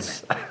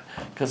hers,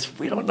 because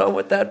we don't know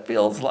what that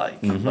feels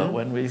like. But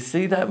when we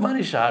see that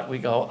money shot, we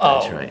go,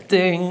 oh,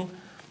 ding.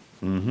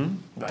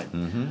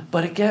 Right.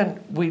 But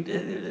again,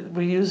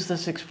 we use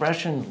this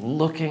expression,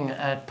 looking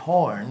at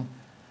porn,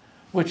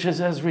 which is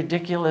as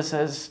ridiculous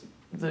as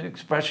the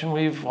expression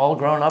we've all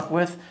grown up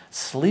with,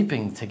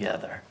 sleeping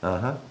together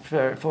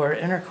for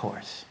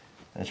intercourse.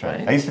 That's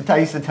right. I used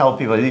to tell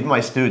people, even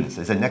my students,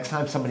 I said, next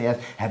time somebody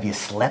asks, have you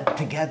slept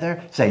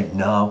together? Say,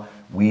 no,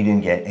 we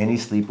didn't get any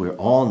sleep. We were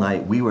all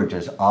night. We were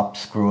just up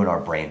screwing our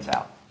brains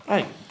out.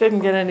 Right.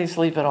 didn't get any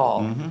sleep at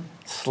all.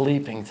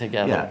 Sleeping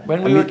together. Yeah.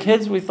 When we were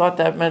kids, we thought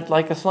that meant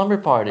like a slumber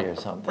party or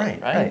something,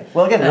 right?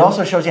 Well, again, it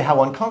also shows you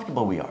how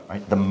uncomfortable we are,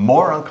 right? The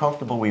more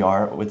uncomfortable we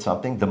are with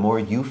something, the more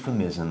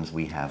euphemisms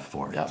we have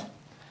for it. Yeah.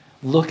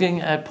 Looking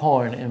at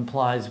porn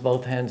implies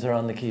both hands are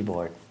on the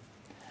keyboard,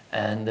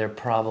 and they're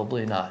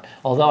probably not.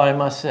 Although I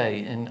must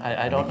say, and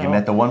I don't know. You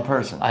met the one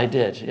person. I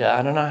did, yeah.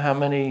 I don't know how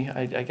many,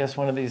 I guess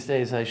one of these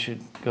days I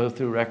should go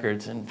through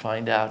records and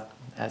find out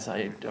as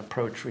I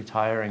approach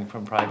retiring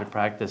from private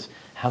practice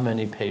how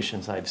many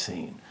patients I've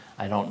seen.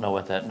 I don't know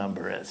what that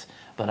number is,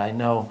 but I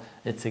know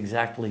it's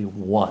exactly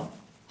one.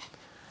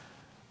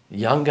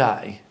 Young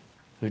guy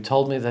who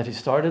told me that he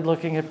started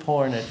looking at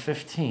porn at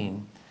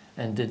 15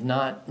 and did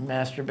not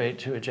masturbate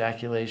to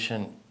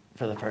ejaculation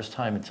for the first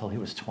time until he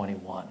was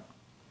 21.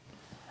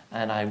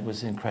 And I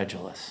was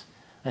incredulous.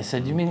 I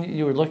said, you mean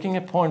you were looking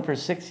at porn for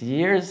 6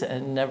 years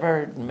and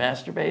never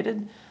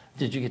masturbated?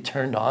 Did you get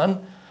turned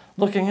on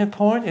looking at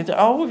porn? He said,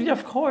 oh, yeah,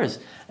 of course.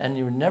 And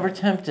you were never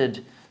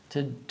tempted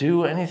to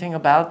do anything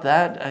about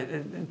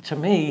that? To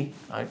me,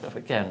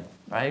 again,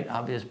 right,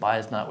 obvious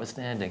bias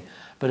notwithstanding,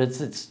 but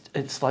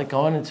it's like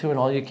going into an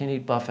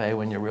all-you-can-eat buffet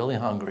when you're really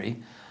hungry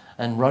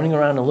and running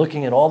around and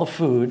looking at all the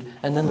food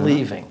and then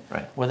leaving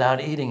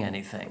without eating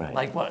anything.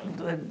 Like what?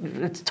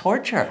 It's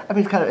torture. I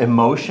mean, it's kind of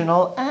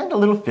emotional and a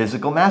little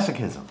physical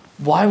masochism.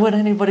 Why would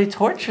anybody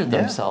torture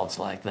themselves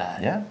like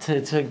that? Yeah.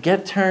 To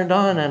get turned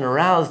on and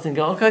aroused and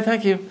go, okay,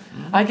 thank you.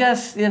 I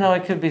guess,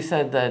 it could be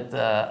said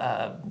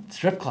that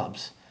strip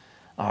clubs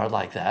are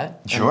like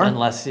that. Sure.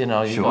 Unless, you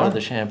go to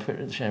the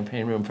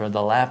champagne room for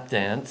the lap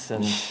dance,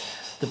 and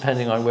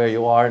depending on where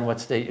you are and what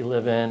state you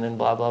live in and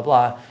blah, blah,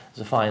 blah,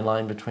 there's a fine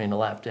line between a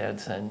lap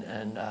dance and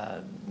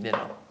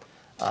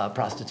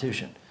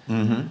prostitution.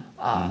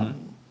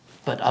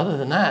 But other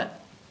than that,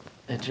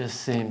 it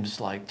just seems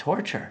like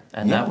torture.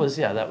 And that was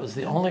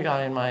the only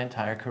guy in my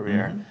entire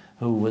career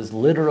who was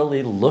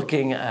literally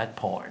looking at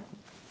porn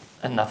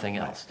and nothing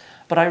else.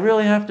 But I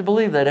really have to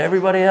believe that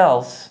everybody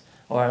else,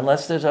 or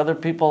unless there's other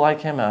people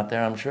like him out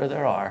there, I'm sure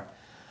there are,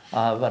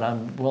 but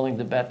I'm willing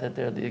to bet that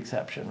they're the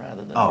exception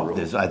rather than the rule.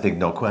 There's, I think,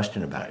 no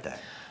question about that.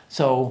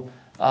 So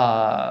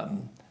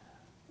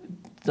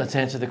let's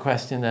answer the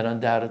question that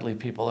undoubtedly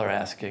people are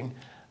asking.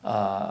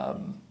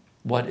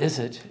 What is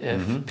it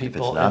if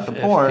people if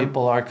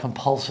people are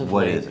compulsively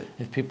what is it?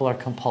 If people are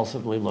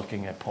compulsively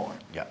looking at porn?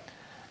 Yeah.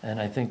 And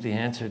I think the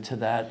answer to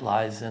that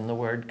lies in the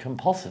word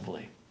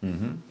compulsively,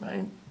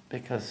 right?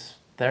 Because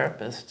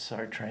therapists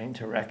are trained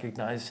to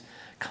recognize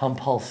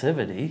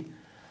compulsivity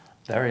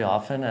very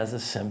often as a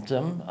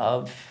symptom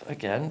of,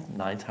 again,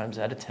 9 times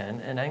out of 10,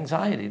 an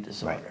anxiety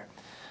disorder.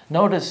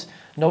 Notice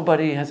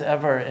nobody has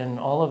ever, in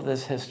all of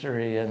this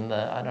history, in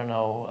the,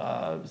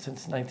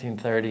 since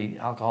 1930,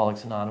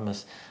 Alcoholics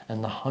Anonymous,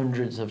 and the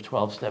hundreds of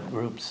 12-step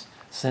groups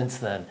since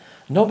then,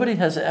 nobody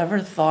has ever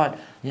thought,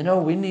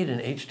 we need an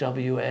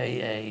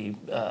HWAA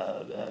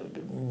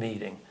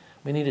meeting.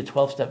 We need a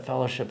 12-step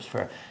fellowships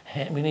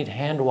we need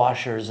Hand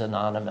Washers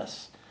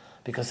Anonymous,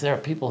 because there are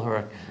people who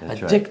are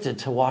addicted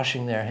to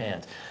washing their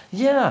hands.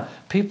 Yeah,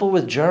 people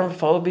with germ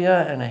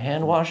phobia and a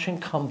hand-washing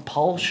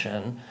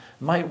compulsion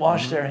might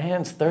wash their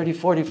hands 30,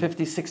 40,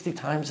 50, 60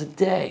 times a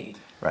day.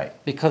 Right.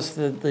 Because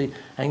the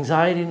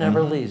anxiety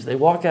never leaves. They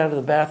walk out of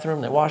the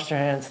bathroom, they wash their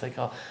hands, they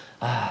go,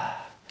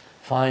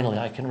 finally,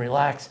 I can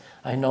relax.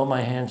 I know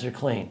my hands are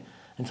clean.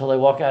 Until they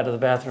walk out of the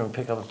bathroom,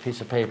 pick up a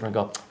piece of paper and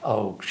go,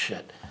 oh,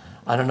 shit.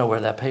 I don't know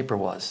where that paper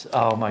was.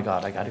 Oh, my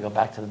God, I got to go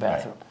back to the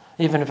bathroom.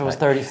 Even if it was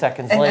 30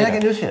 seconds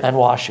later, and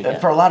wash again.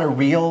 For a lot of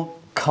real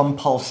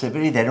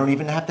compulsivity, they don't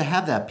even have to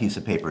have that piece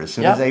of paper. As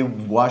soon as they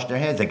wash their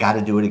hands, they got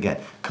to do it again.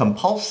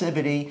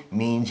 Compulsivity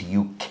means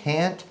you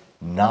can't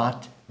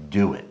not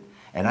do it.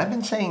 And I've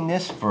been saying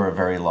this for a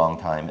very long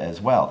time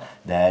as well,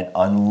 that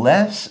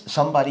unless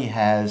somebody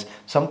has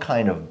some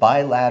kind of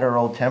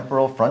bilateral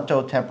temporal,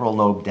 frontotemporal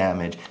lobe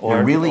damage,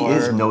 there really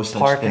is no such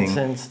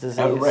Parkinson's thing.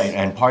 disease. Right,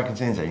 and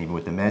Parkinson's, and even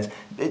with the meds,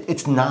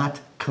 it's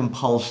not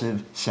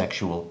compulsive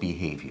sexual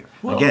behavior.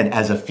 Well, again,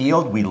 as a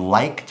field, we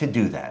like to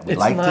do that. We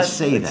like to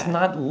say that. It's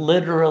not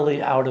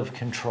literally out of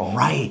control.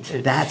 Right,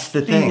 that's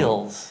the thing.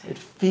 It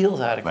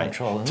feels out of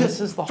control. And this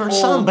is the For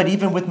some, but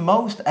even with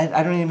most,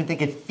 I don't even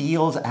think it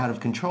feels out of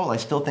control. I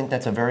still think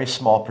that's a very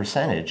small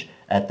percentage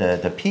at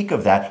the peak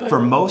of that. For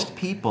most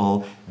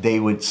people,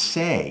 they would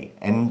say,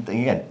 and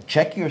again,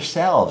 check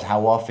yourselves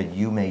how often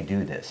you may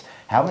do this.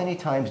 How many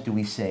times do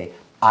we say,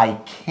 I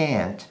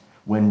can't,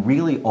 when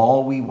really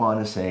all we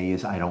want to say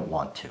is, I don't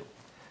want to?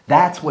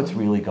 That's what's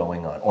really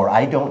going on. Or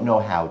I don't know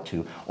how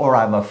to, or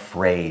I'm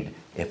afraid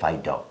if I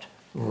don't.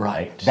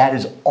 Right. That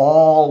is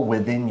all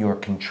within your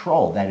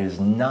control. That is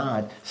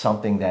not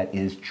something that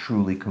is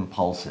truly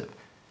compulsive.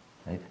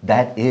 Right?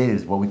 That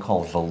is what we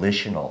call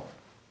volitional.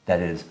 That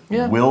is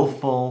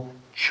willful,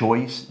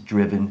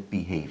 choice-driven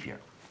behavior.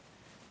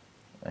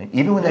 Right?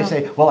 Even when they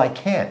say, well, I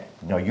can't.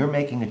 No, you're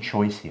making a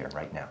choice here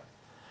right now.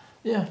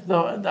 Yeah,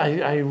 though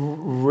I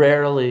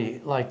rarely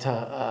like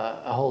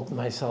to hold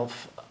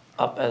myself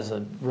up as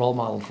a role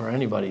model for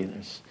anybody.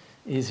 There's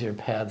easier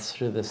paths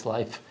through this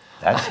life.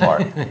 That's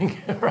smart.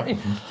 Right?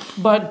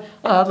 But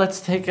let's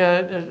take,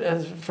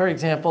 for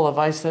example, a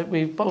vice that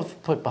we've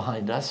both put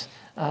behind us,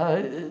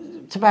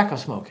 tobacco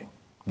smoking.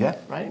 Yeah.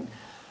 Right?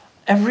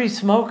 Every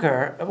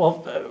smoker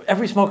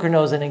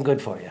knows it ain't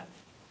good for you.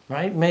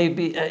 Right?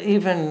 Maybe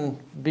even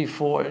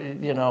before,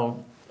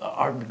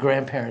 our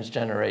grandparents'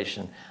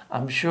 generation,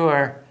 I'm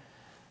sure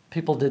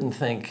people didn't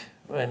think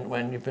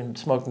when you've been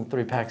smoking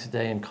 3 packs a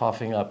day and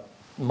coughing up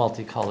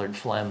multicolored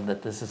phlegm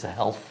that this is a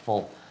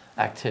healthful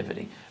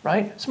activity,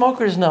 right?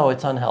 Smokers know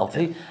it's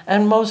unhealthy,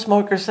 and most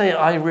smokers say,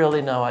 I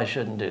really know I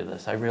shouldn't do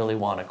this. I really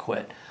want to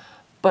quit.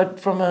 But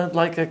from a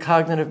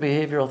cognitive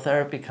behavioral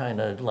therapy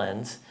kind of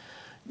lens,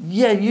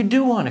 yeah, you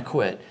do want to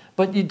quit,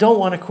 but you don't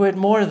want to quit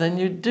more than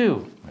you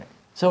do. Right.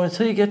 So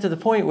until you get to the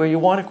point where you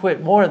want to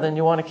quit more than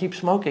you want to keep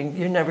smoking,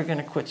 you're never going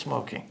to quit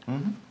smoking.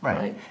 Mm-hmm.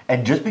 Right.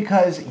 And just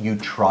because you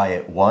try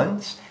it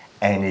once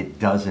and it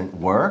doesn't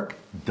work,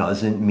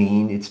 doesn't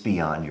mean it's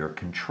beyond your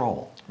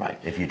control. Right.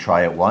 If you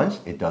try it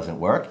once, it doesn't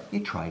work, you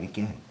try it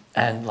again.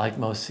 And like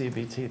most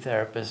CBT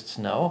therapists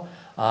know,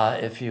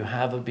 if you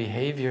have a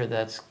behavior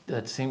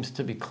that seems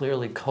to be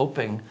clearly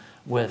coping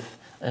with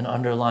an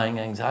underlying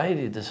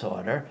anxiety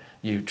disorder,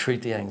 you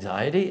treat the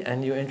anxiety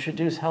and you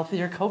introduce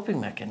healthier coping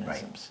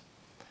mechanisms.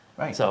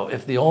 Right. So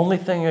if the only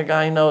thing a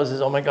guy knows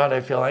is, oh my God, I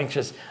feel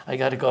anxious, I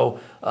got to go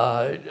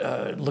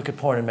look at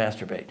porn and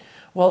masturbate.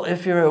 Well,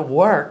 if you're at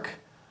work,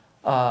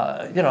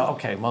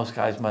 okay, most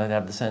guys might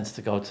have the sense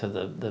to go to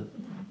the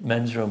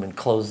men's room and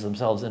close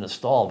themselves in a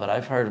stall, but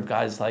I've heard of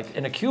guys like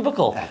in a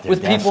cubicle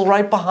with desk. people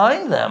right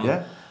behind them,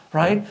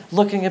 right, Yeah.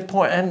 looking at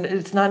porn. And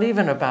it's not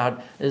even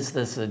about, is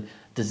this a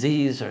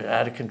disease or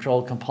out of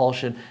control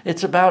compulsion?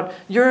 It's about,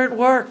 you're at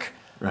work.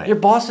 Right. Your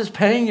boss is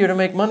paying you to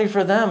make money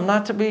for them,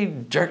 not to be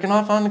jerking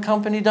off on the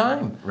company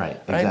dime.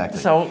 Right, exactly.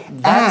 So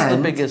that's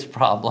the biggest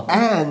problem.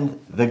 And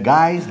the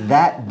guys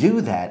that do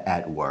that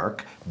at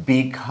work,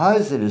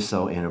 because it is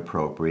so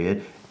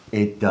inappropriate,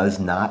 it does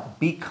not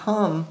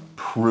become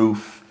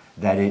proof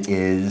that it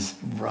is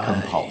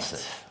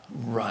compulsive.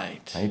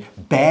 Right.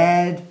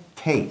 Bad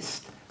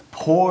taste,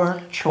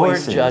 poor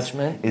choices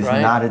judgment, is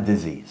right? not a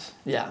disease.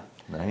 Yeah.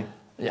 Right?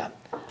 Yeah.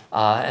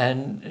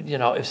 And,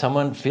 if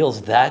someone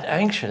feels that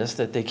anxious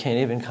that they can't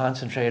even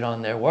concentrate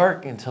on their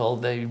work until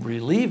they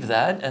relieve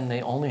that, and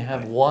they only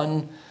have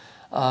one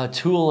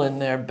tool in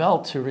their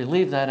belt to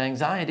relieve that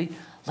anxiety,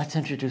 let's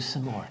introduce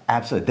some more.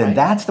 Absolutely. Then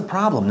that's the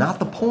problem, not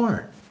the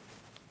porn.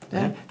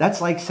 Yeah.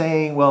 That's like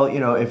saying, well,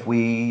 if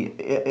we,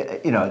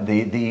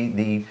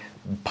 the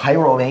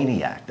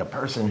pyromaniac, the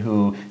person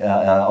who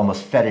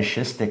almost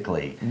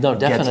fetishistically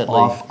gets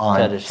off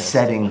on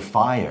setting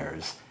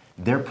fires,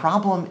 their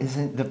problem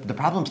isn't, the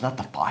problem's not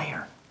the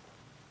fire.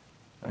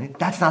 Right?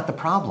 That's not the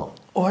problem.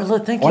 Or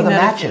thinking or the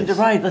that matches.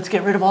 Right, let's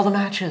get rid of all the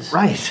matches.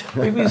 Right.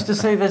 We used to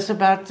say this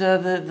about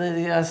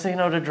the say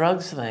no to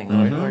drugs thing,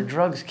 or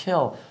drugs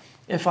kill.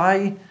 If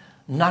I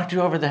knocked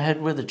you over the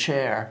head with a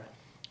chair,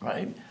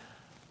 right,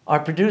 our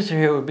producer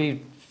here would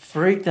be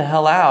freaked the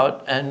hell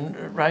out,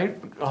 and right,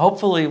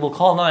 hopefully we'll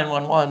call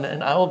 911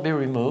 and I will be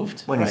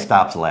removed. When he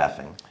stops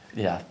laughing.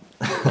 Yeah.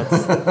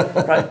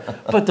 Right.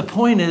 But the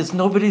point is,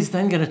 nobody's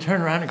then going to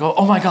turn around and go,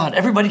 oh my God,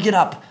 everybody get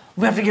up.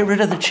 We have to get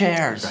rid of the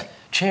chairs. Right.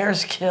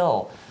 Chairs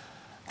kill.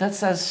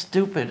 That's as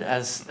stupid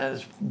as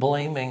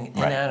blaming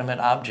inanimate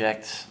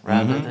objects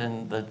rather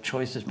than the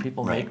choices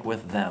people make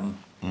with them.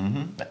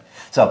 Mm-hmm.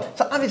 So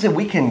obviously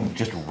we can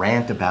just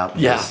rant about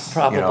this. Yeah,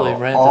 probably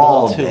ranted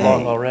all a little too day.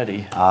 long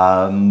already.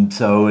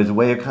 So as a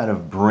way of kind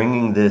of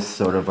bringing this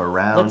sort of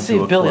around. Let's see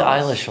to if Billie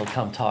close. Eilish will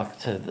come talk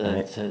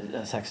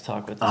to Sex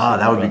Talk with us.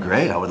 That would be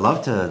great. I would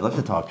love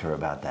to talk to her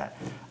about that.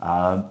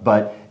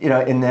 But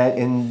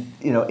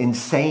in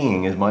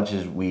saying as much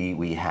as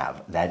we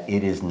have that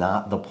it is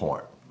not the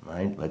porn.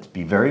 Right? Let's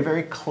be very,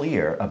 very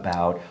clear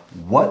about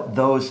what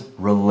those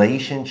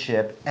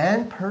relationship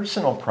and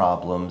personal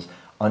problems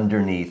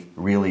underneath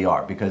really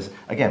are. Because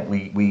again,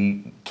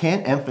 we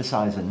can't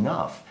emphasize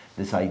enough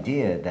this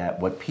idea that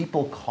what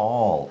people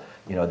call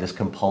this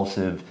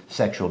compulsive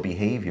sexual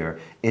behavior,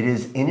 it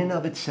is in and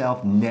of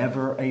itself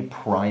never a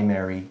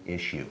primary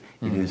issue.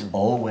 It is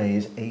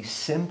always a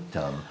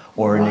symptom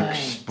or an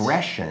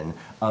expression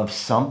of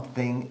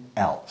something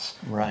else.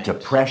 Right.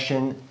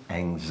 Depression,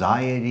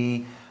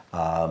 anxiety,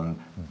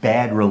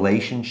 bad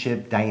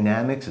relationship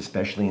dynamics,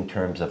 especially in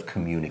terms of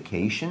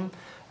communication.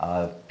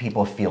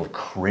 People feel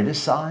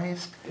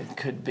criticized. It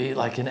could be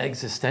like an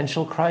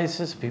existential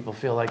crisis. People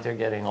feel like they're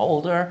getting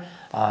older.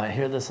 I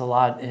hear this a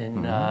lot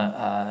in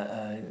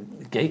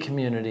gay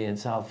community in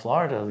South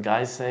Florida. The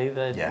guys say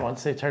that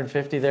once they turn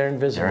 50, they're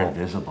invisible. They're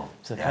invisible.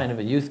 It's a kind of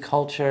a youth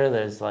culture.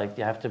 There's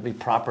you have to be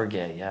proper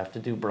gay. You have to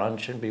do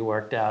brunch and be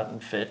worked out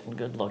and fit and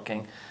good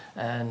looking.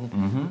 And,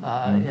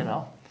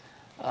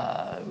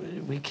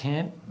 we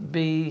can't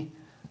be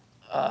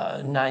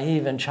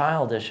naive and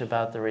childish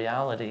about the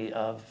reality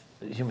of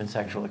human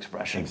sexual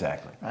expression.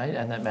 Exactly. Right?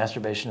 And that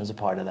masturbation is a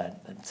part of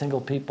that. And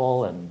single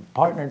people and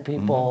partnered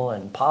people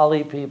and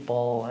poly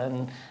people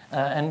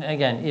and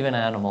again, even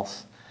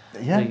animals.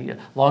 Yeah.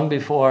 Long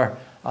before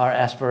our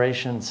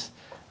aspirations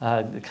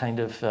the kind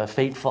of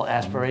fateful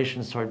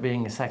aspirations toward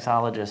being a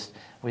sexologist.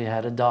 We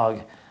had a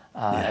dog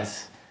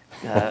as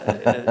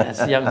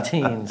young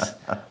teens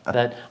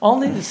that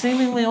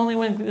seemingly only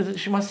when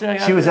she must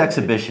have. She was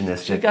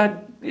exhibitionistic. She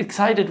got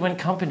excited when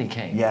company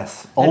came.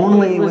 Yes,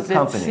 only with It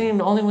company. seemed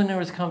only when there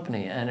was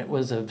company, and it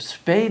was a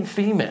spayed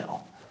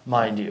female,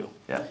 mind you.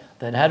 Yeah.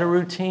 That had a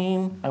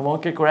routine. I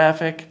won't get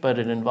graphic, but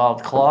it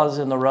involved claws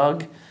in the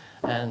rug,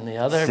 and the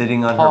other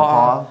sitting on her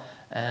paw,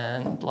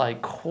 and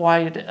like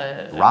quite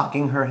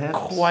rocking her hips.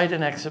 Quite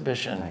an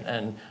exhibition. Right.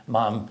 And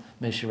Mom,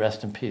 may she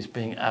rest in peace,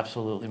 being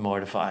absolutely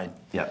mortified.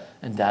 Yep.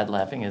 And Dad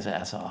laughing his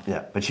ass off.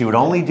 Yeah, but she would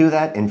only do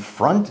that in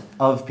front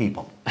of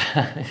people.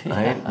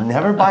 Right?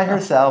 Never by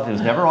herself. It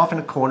was never off in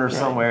a corner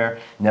somewhere.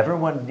 Never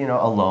one,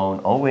 alone.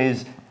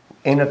 Always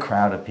in a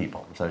crowd of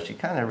people. So she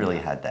kind of really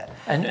had that.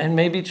 And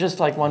maybe just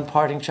like one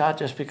parting shot,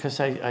 just because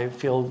I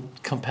feel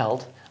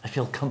compelled. I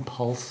feel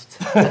compulsed.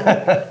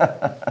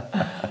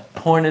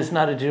 Porn is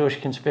not a Jewish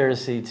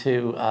conspiracy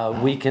to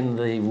weaken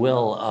the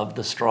will of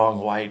the strong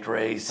white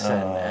race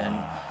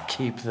and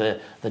keep the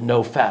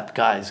no-fap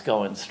guys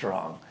going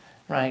strong,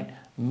 right?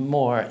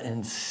 More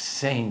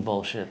insane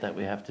bullshit that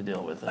we have to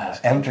deal with in this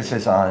country.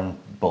 Emphasis on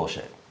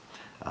bullshit.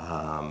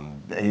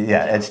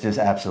 It's just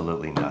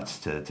absolutely nuts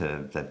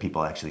that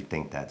people actually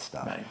think that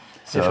stuff. Right.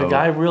 So, if a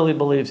guy really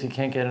believes he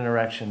can't get an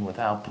erection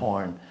without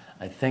porn,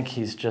 I think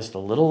he's just a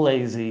little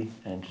lazy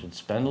and should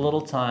spend a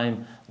little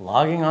time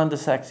logging on to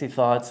Sexy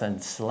Thoughts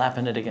and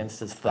slapping it against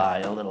his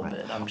thigh a little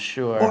bit, I'm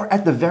sure. Or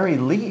at the very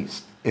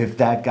least, if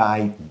that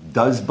guy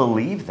does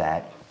believe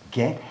that,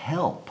 get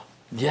help.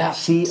 Yeah.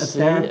 See a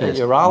therapist.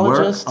 A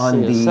urologist, work on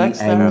see a the sex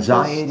therapist.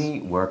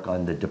 anxiety, work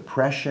on the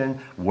depression,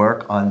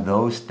 work on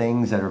those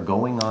things that are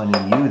going on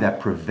in you that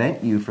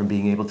prevent you from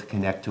being able to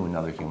connect to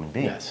another human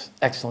being. Yes,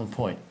 excellent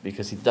point,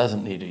 because he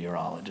doesn't need a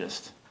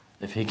urologist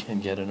if he can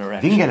get an If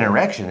erection. you can get an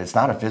erection, it's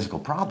not a physical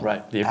problem.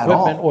 Right, the at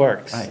equipment all.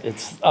 works. Right.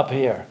 It's up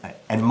here.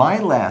 And my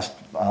last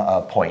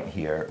point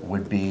here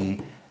would be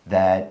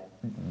that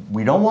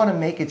we don't want to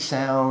make it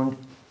sound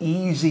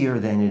easier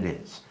than it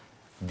is.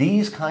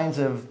 These kinds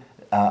of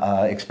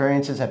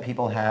experiences that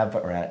people have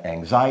around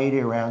anxiety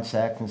around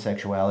sex and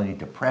sexuality,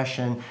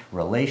 depression,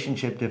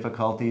 relationship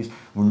difficulties,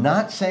 we're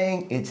not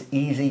saying it's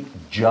easy,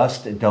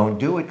 just don't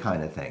do it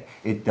kind of thing.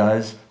 It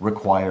does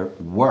require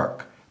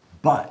work.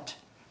 But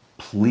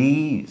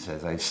please,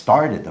 as I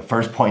started, the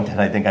first point that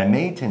I think I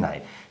made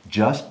tonight,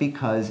 just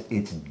because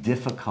it's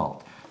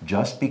difficult,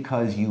 just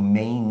because you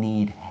may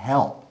need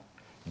help,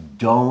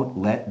 don't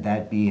let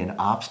that be an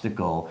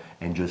obstacle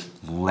and just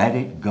let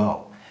it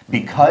go.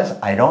 Because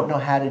I don't know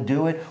how to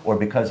do it, or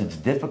because it's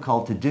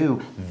difficult to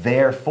do,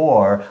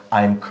 therefore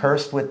I'm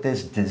cursed with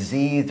this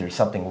disease, there's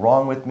something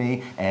wrong with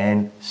me,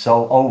 and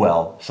so, oh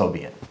well, so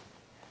be it.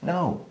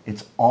 No,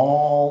 it's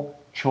all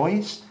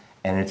choice,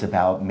 and it's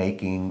about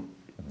making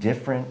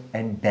different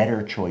and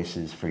better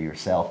choices for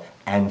yourself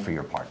and for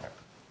your partner.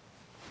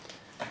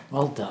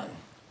 Well done.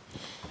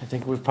 I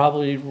think we've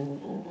probably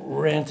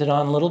ranted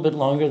on a little bit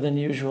longer than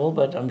usual,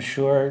 but I'm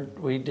sure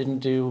we didn't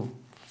do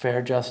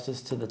fair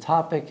justice to the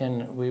topic,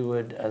 and we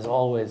would, as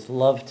always,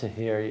 love to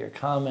hear your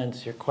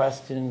comments, your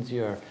questions,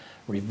 your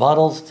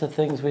rebuttals to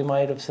things we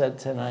might have said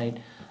tonight,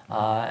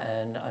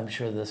 and I'm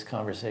sure this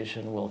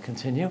conversation will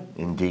continue.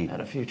 Indeed.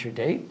 At a future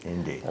date.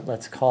 Indeed. But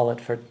let's call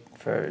it for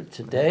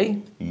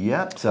today.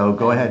 Yep, so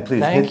go ahead, please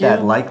Thank hit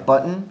that you. like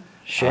button.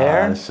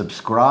 Share.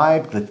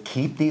 Subscribe, to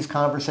keep these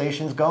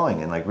conversations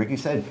going. And like Ricky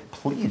said,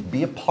 please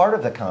be a part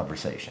of the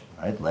conversation,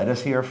 right? Let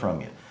us hear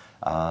from you.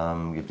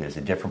 If there's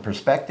a different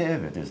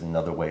perspective, if there's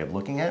another way of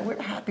looking at it,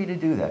 we're happy to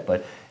do that.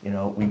 But,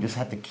 we just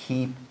have to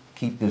keep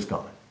this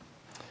going.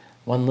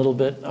 One little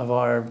bit of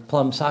our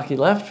plum sake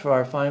left for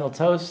our final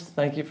toast.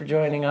 Thank you for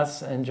joining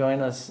us, and join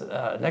us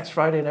next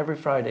Friday and every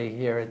Friday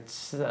here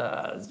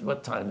at,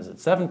 what time is it?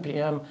 7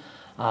 p.m.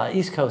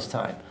 East Coast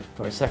time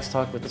for Sex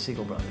Talk with the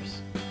Siegel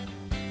Brothers.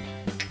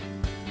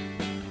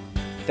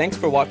 Thanks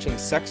for watching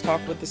Sex Talk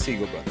with the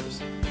Siegel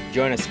Brothers.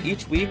 Join us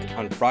each week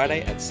on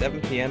Friday at 7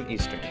 p.m.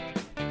 Eastern.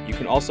 You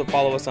can also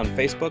follow us on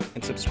Facebook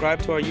and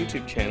subscribe to our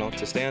YouTube channel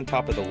to stay on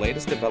top of the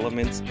latest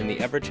developments in the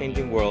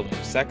ever-changing world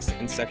of sex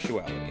and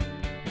sexuality.